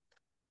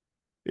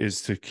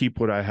to keep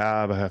what I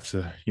have. I have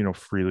to,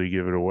 freely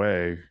give it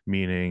away,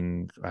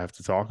 meaning I have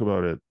to talk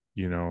about it,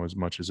 as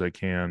much as I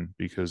can,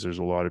 because there's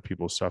a lot of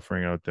people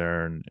suffering out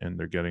there and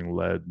they're getting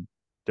led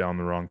down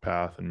the wrong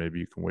path, and maybe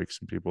you can wake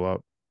some people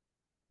up.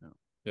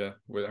 Yeah.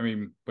 I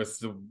mean, with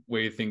the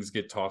way things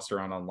get tossed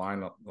around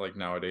online, like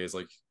nowadays,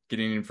 like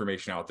getting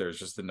information out there is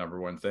just the number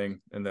one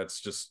thing. And that's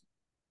just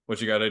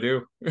what you got to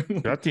do.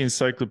 Got the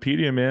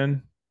encyclopedia,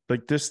 man.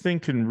 Like this thing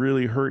can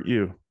really hurt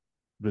you,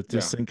 but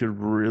this thing could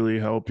really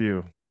help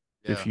you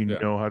if you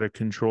know how to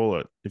control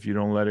it. If you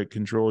don't let it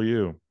control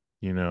you,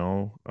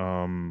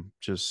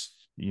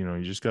 just,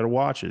 you just got to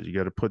watch it. You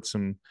got to put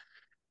some,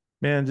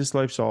 man, this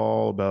life's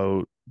all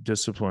about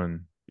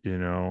discipline,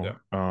 and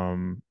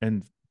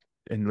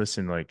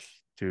listen, like,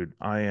 dude,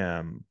 I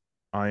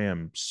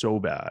am so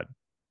bad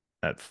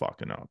at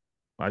fucking up.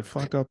 I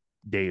fuck up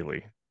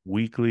daily,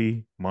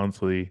 weekly,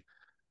 monthly.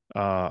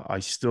 I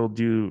still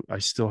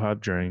have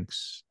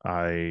drinks.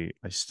 I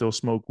still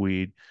smoke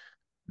weed.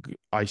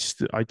 I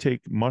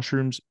take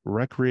mushrooms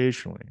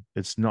recreationally.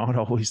 It's not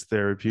always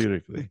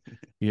therapeutically,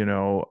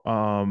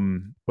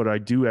 but I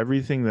do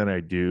everything that I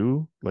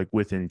do like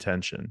with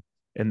intention.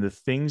 And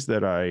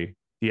the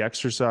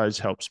exercise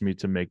helps me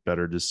to make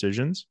better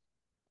decisions.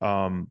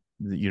 Sometimes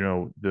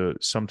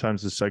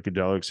the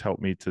psychedelics help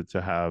me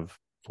to have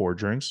 4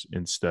 drinks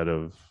instead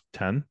of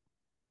 10,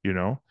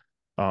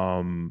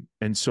 and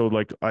so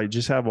like I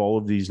just have all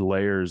of these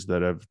layers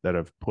that I've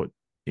put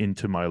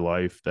into my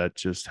life that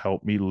just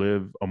help me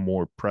live a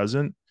more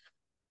present,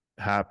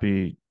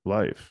 happy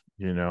life,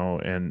 and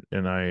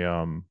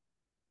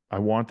I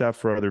want that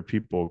for other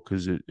people,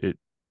 because it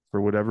for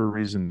whatever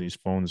reason, these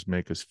phones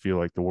make us feel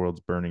like the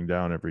world's burning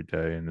down every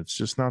day, and it's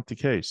just not the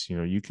case.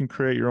 You can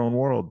create your own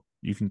world.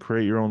 You can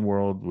create your own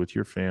world with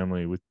your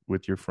family,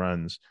 with your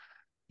friends.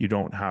 You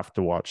don't have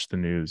to watch the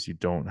news. You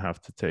don't have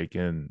to take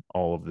in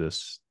all of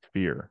this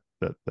fear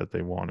that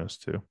they want us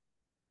to.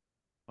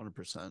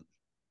 100%.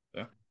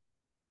 Yeah.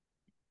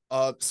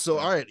 So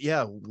all right,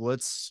 yeah, we'll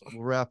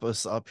wrap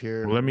us up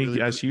here. Well, let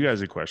me ask you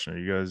guys a question. Are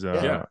you guys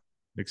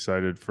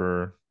excited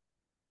for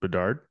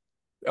Bedard?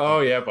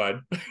 Oh yeah,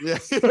 bud. Yeah.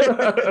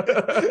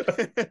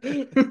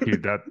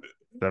 Dude, that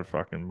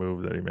fucking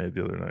move that he made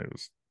the other night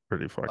was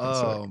pretty fucking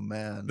sick. Oh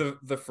man.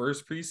 The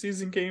first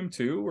preseason game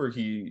too, where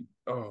he,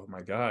 oh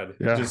my god.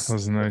 Yeah, that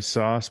was a nice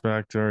sauce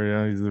back there.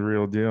 Yeah, he's the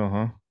real deal,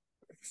 huh?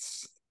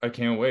 I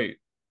can't wait.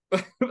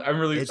 I'm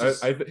really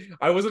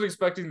I wasn't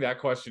expecting that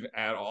question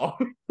at all.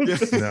 No,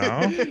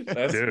 dude,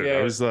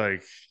 I was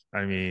like,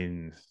 I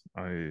mean,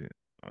 I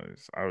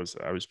was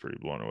pretty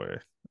blown away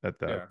at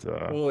that.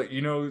 Yeah. Well,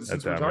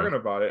 since we're talking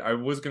about it, I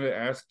was gonna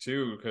ask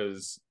too,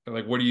 because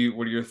like, what are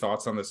your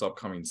thoughts on this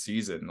upcoming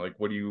season? Like,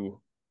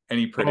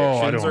 any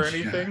predictions or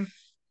anything?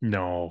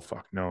 No,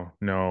 fuck no.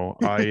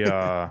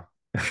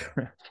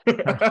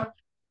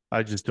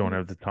 I just don't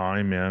have the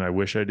time, man. I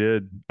wish I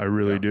did. I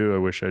really do. I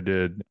wish I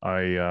did.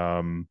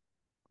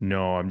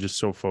 No, I'm just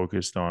so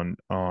focused on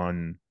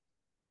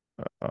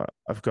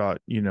I've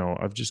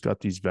just got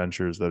these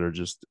ventures that are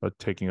just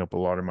taking up a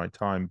lot of my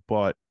time,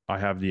 but I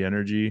have the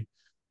energy.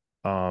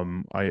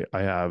 I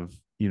have,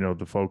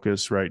 the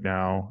focus right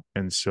now.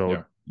 And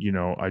so,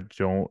 I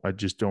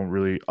just don't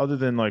really, other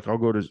than like,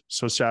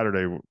 so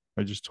Saturday,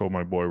 I just told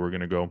my boy, we're going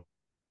to go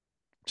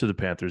to the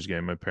Panthers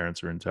game. My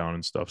parents are in town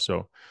and stuff.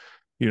 So,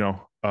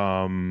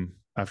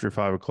 after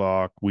 5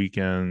 o'clock,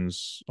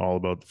 weekends, all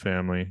about the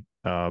family.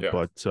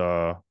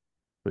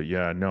 But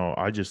yeah, no,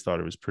 I just thought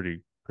it was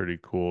pretty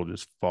cool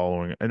just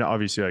following. And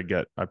obviously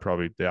the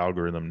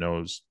algorithm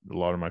knows a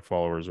lot of my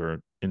followers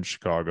are in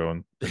Chicago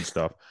and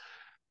stuff.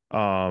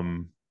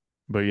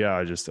 But yeah,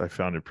 I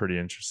found it pretty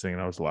interesting,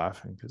 and I was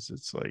laughing because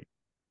it's like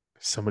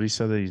somebody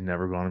said that he's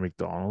never gone to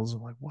McDonald's.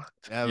 I'm like, what?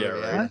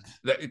 Yeah,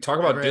 right. Talk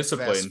about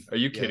discipline. Are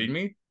you kidding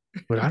me?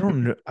 But I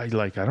don't know. I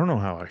don't know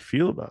how I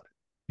feel about it.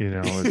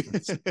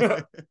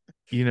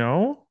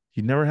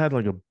 You never had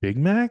like a Big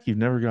Mac. You've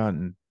never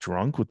gotten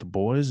drunk with the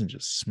boys and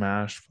just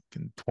smashed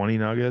fucking 20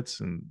 nuggets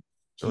and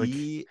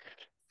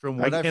from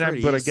what I've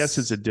heard, but I guess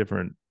it's a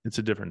different time. It's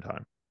a different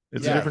time.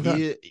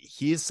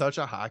 He is such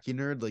a hockey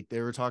nerd. Like,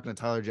 they were talking to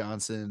Tyler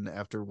Johnson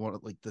after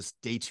this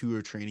day 2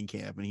 of training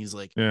camp, and he's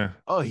like,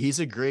 oh, he's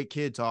a great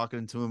kid,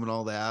 talking to him and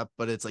all that.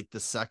 But it's like the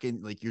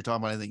second, like, you're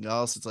talking about anything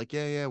else, it's like,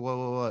 yeah,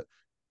 what?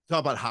 Talk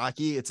about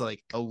hockey, it's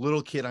like a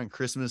little kid on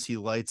Christmas, he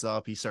lights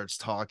up, he starts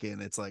talking.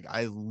 It's like,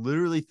 I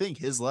literally think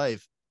his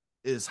life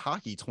is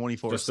hockey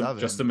 24/7.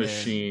 Just a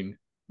machine.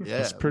 Yeah,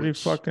 it's pretty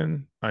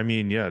fucking. I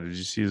mean, yeah. Did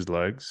you see his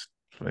legs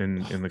in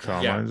the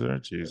combines there?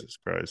 Jesus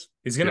Christ,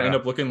 he's gonna end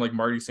up looking like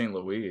Marty St.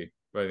 Louis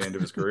by the end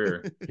of his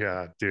career.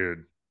 Yeah,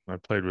 dude. I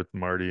played with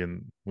Marty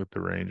and with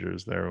the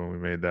Rangers there when we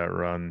made that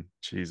run.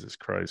 Jesus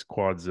Christ,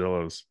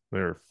 Quadzillas. They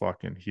were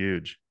fucking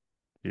huge.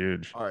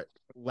 All right.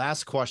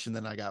 Last question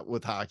that I got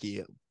with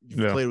hockey.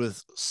 You've played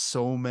with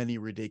so many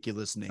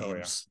ridiculous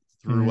names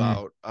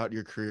throughout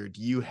your career.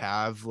 Do you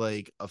have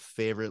like a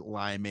favorite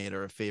line mate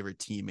or a favorite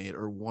teammate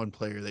or one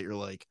player that you're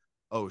like,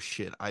 oh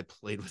shit, I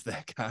played with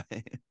that guy?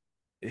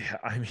 Yeah,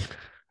 I mean,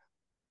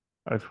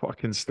 I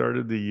fucking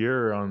started the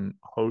year on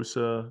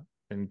Hossa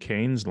and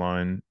Kane's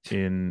line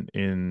in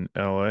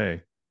LA.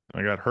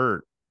 I got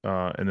hurt.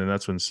 And then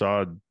that's when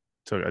Saad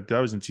that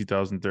was in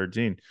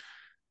 2013.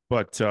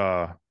 But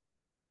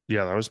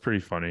yeah, that was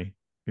pretty funny,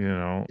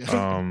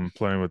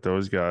 playing with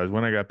those guys.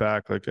 When I got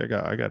back, like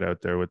I got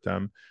out there with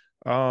them.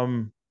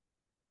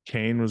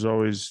 Kane was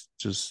always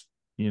just,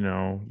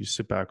 you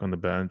sit back on the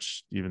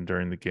bench even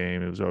during the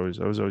game. I was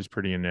always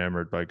pretty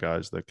enamored by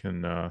guys that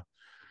can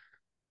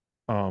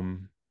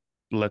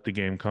let the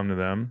game come to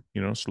them,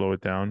 slow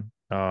it down.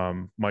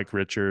 Mike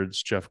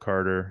Richards, Jeff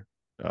Carter,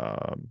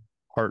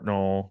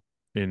 Hartnell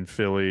in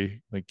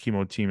Philly, like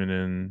Kimmo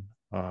Timonen.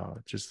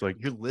 Just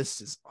like your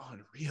list is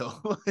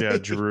unreal. Yeah,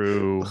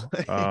 Drew.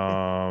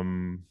 I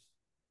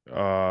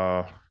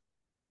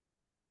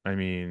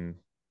mean,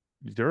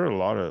 there are a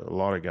lot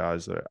of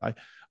guys that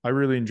I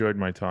really enjoyed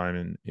my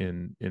time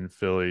in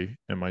Philly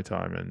and my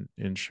time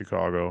in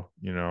Chicago.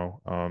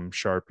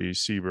 Sharpie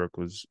Seabrook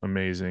was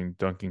amazing.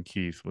 Duncan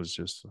Keith was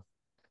just a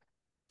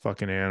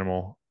fucking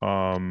animal.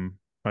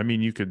 I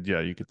mean, you could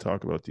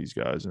talk about these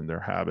guys and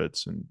their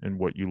habits and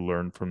what you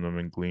learned from them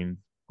and gleaned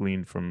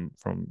from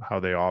how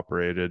they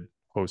operated.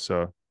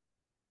 Hossa,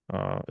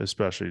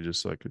 especially,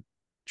 just like a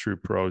true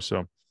pro.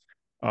 So,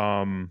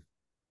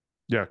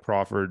 yeah,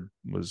 Crawford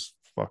was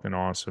fucking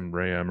awesome.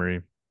 Ray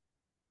Emery,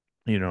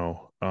 yeah,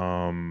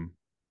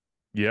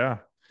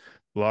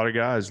 a lot of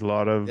guys, a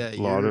lot of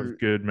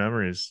good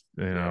memories.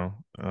 That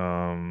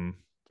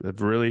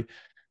really,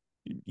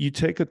 you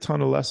take a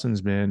ton of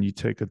lessons, man. You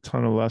take a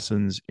ton of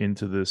lessons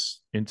into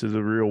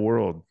the real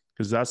world,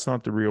 because that's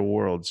not the real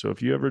world. So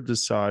if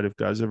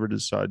guys ever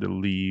decide to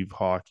leave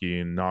hockey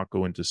and not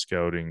go into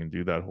scouting and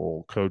do that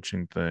whole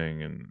coaching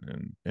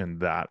thing and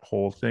that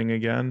whole thing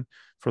again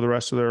for the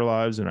rest of their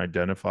lives, and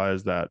identify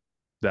as that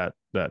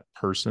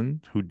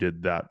person who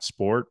did that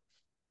sport,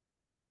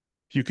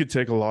 you could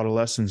take a lot of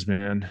lessons,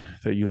 man,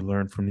 that you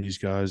learn from these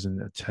guys, and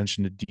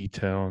attention to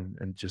detail,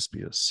 and just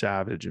be a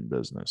savage in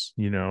business,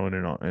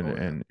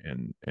 and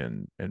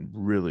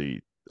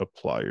really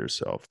apply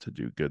yourself to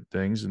do good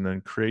things, and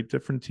then create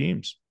different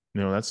teams.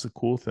 That's the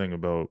cool thing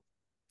about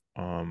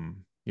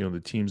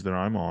the teams that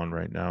I'm on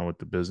right now with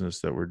the business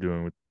that we're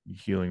doing with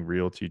Healing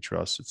Realty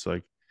Trust. It's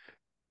like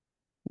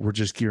we're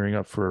just gearing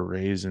up for a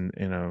raise, and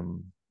I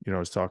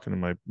was talking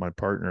to my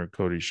partner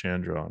Cody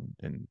Chandron,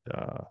 and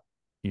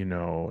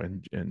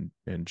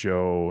and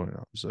Joe, and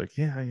I was like,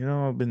 yeah,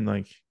 I've been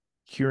like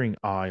hearing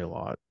I a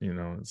lot.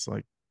 It's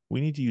like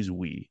we need to use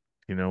we.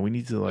 We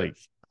need to like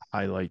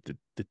highlight the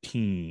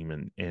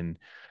team, and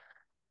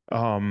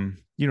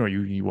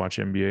you watch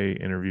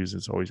NBA interviews,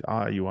 it's always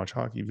you watch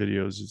hockey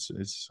videos,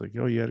 it's like,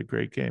 oh, you had a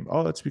great game.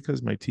 Oh, that's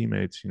because my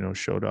teammates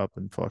showed up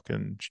and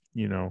fucking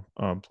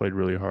played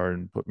really hard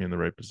and put me in the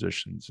right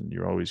positions, and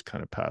you're always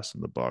kind of passing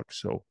the buck.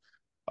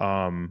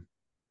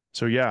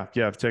 So yeah,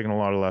 I've taken a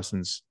lot of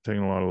lessons,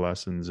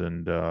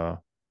 and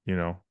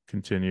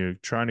continue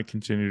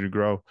to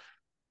grow,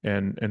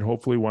 and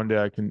hopefully one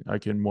day I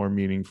can more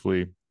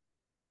meaningfully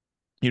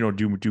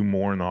do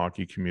more in the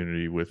hockey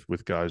community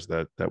with guys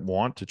that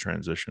want to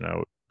transition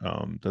out.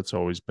 It's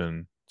always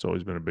been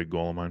a big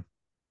goal of mine.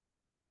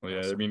 Well,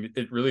 yeah, I mean,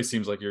 it really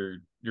seems like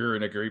you're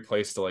in a great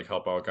place to like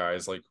help out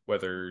guys, like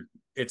whether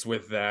it's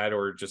with that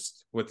or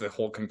just with the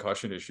whole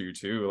concussion issue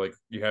too. Like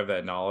you have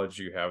that knowledge,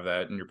 you have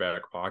that in your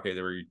back pocket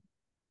where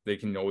they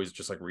can always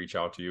just like reach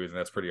out to you, and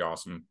that's pretty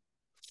awesome.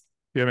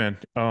 Yeah, man.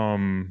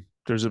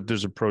 There's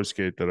a pro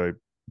skate that I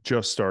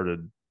just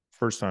started,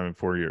 first time in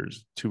 4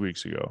 years, 2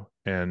 weeks ago,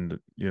 and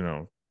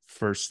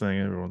first thing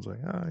everyone's like,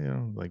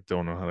 like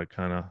don't know how to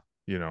kind of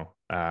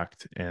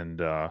act,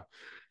 and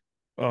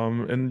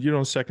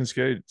second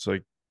skate, it's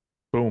like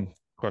boom,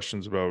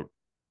 questions about,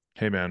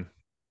 hey man,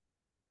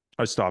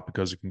 I stopped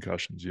because of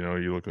concussions.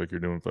 You look like you're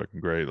doing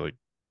fucking great. Like,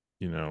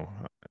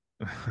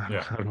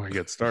 how do I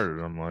get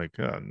started? I'm like,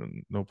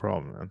 no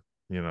problem,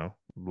 man.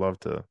 Love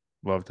to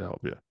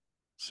help you.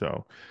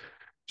 So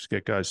just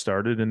get guys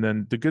started. And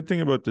then the good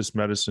thing about this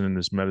medicine and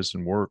this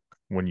medicine work,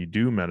 when you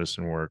do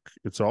medicine work,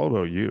 it's all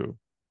about you.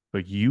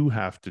 Like you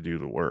have to do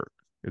the work.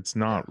 It's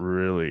not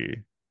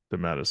really the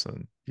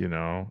medicine,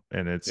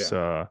 and it's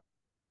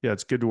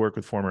it's good to work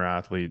with former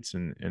athletes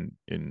and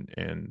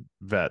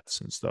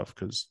vets and stuff,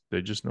 because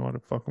they just know how to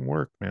fucking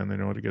work, man. They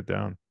know how to get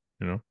down.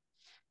 It's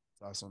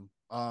awesome.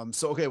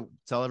 So okay,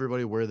 tell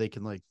everybody where they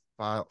can like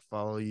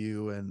follow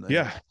you and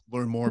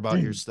learn more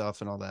about your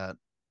stuff and all that.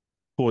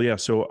 Cool. Yeah.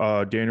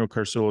 So Daniel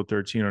Carcillo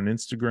 13 on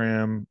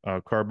Instagram,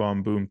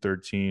 Carbon Boom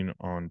 13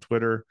 on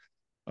Twitter,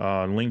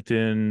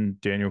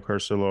 LinkedIn, Daniel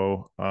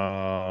Carcillo.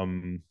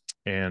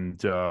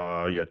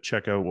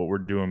 Check out what we're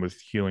doing with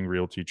Healing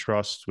Realty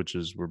Trust, which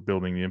is we're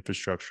building the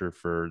infrastructure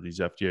for these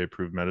FDA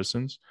approved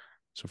medicines.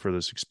 So for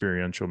this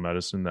experiential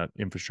medicine, that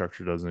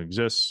infrastructure doesn't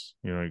exist.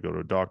 You go to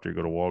a doctor, you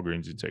go to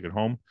Walgreens, you take it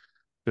home.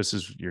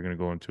 You're going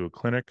to go into a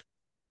clinic.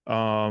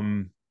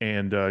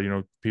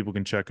 People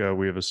can check out,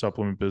 we have a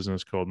supplement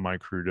business called My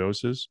Crew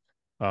Doses.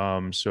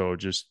 So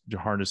just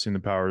harnessing the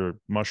power of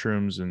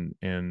mushrooms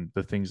and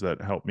the things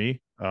that help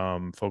me,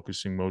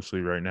 focusing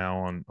mostly right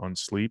now on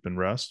sleep and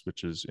rest,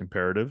 which is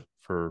imperative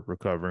for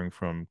recovering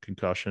from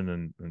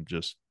concussion and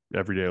just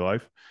everyday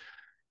life.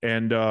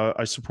 And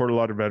I support a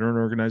lot of veteran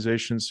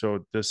organizations.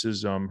 So this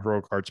is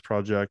Heroic Hearts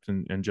Project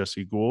and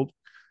Jesse Gould.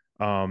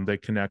 They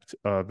connect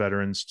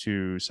veterans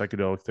to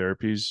psychedelic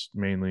therapies,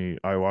 mainly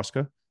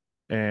ayahuasca.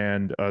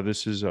 And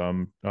this is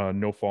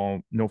No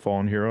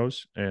Fallen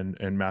Heroes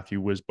and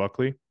Matthew Wiz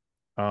Buckley.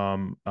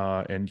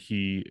 And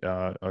he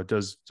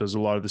does a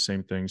lot of the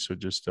same things. So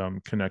just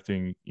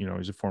connecting,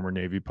 he's a former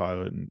Navy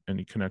pilot, and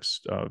he connects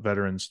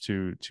veterans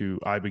to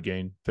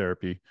ibogaine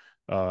therapy,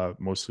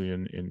 mostly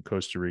in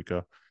Costa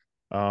Rica.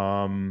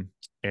 And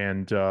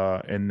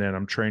then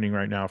I'm training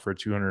right now for a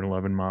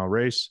 211-mile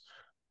race.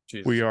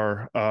 Jesus. We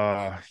are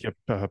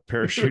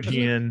parachuting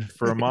in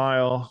for a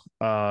mile,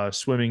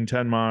 swimming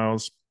 10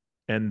 miles,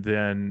 and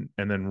then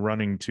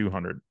running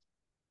 200.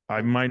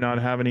 I might not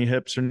have any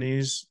hips or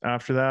knees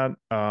after that,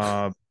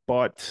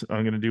 but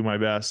I'm going to do my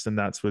best, and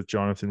that's with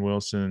Jonathan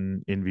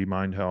Wilson, Invi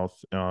Mind Health,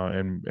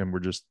 and we're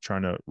just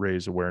trying to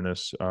raise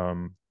awareness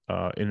in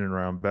and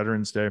around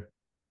Veterans Day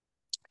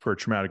for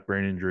traumatic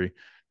brain injury,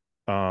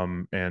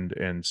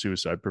 and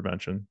suicide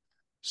prevention.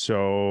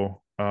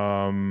 So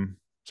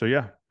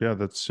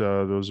that's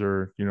those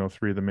are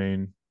three of the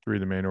main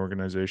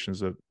organizations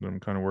that I'm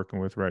kind of working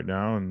with right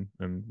now,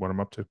 and what I'm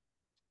up to.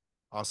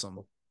 Awesome.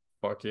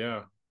 Fuck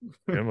yeah.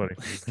 Yeah, buddy.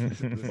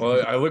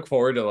 Well, I look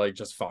forward to like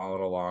just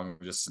following along,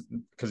 just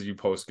because you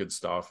post good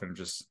stuff, and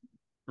just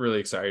really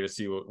excited to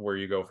see where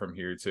you go from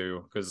here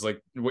too, because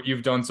like what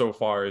you've done so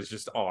far is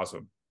just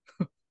awesome.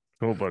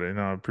 Cool, buddy.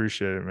 No, I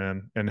appreciate it,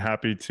 man, and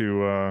happy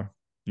to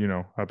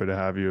happy to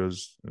have you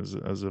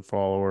as a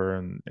follower,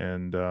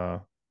 and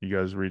you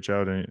guys reach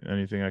out,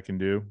 anything I can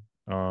do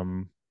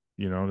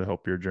to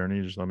help your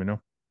journey, just let me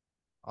know.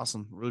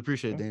 Awesome. Really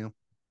appreciate it, Daniel.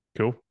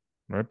 Cool.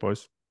 All right,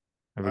 boys.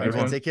 Have a good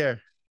one. one. Take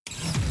care.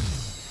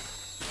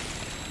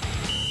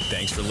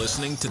 Thanks for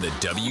listening to the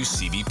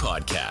WCB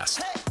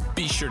podcast.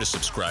 Be sure to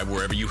subscribe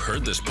wherever you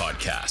heard this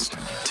podcast.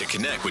 To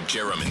connect with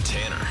Jerem and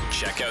Tanner,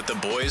 check out the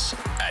boys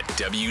at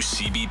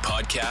WCB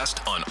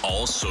Podcast on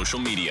all social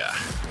media.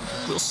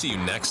 We'll see you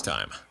next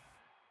time.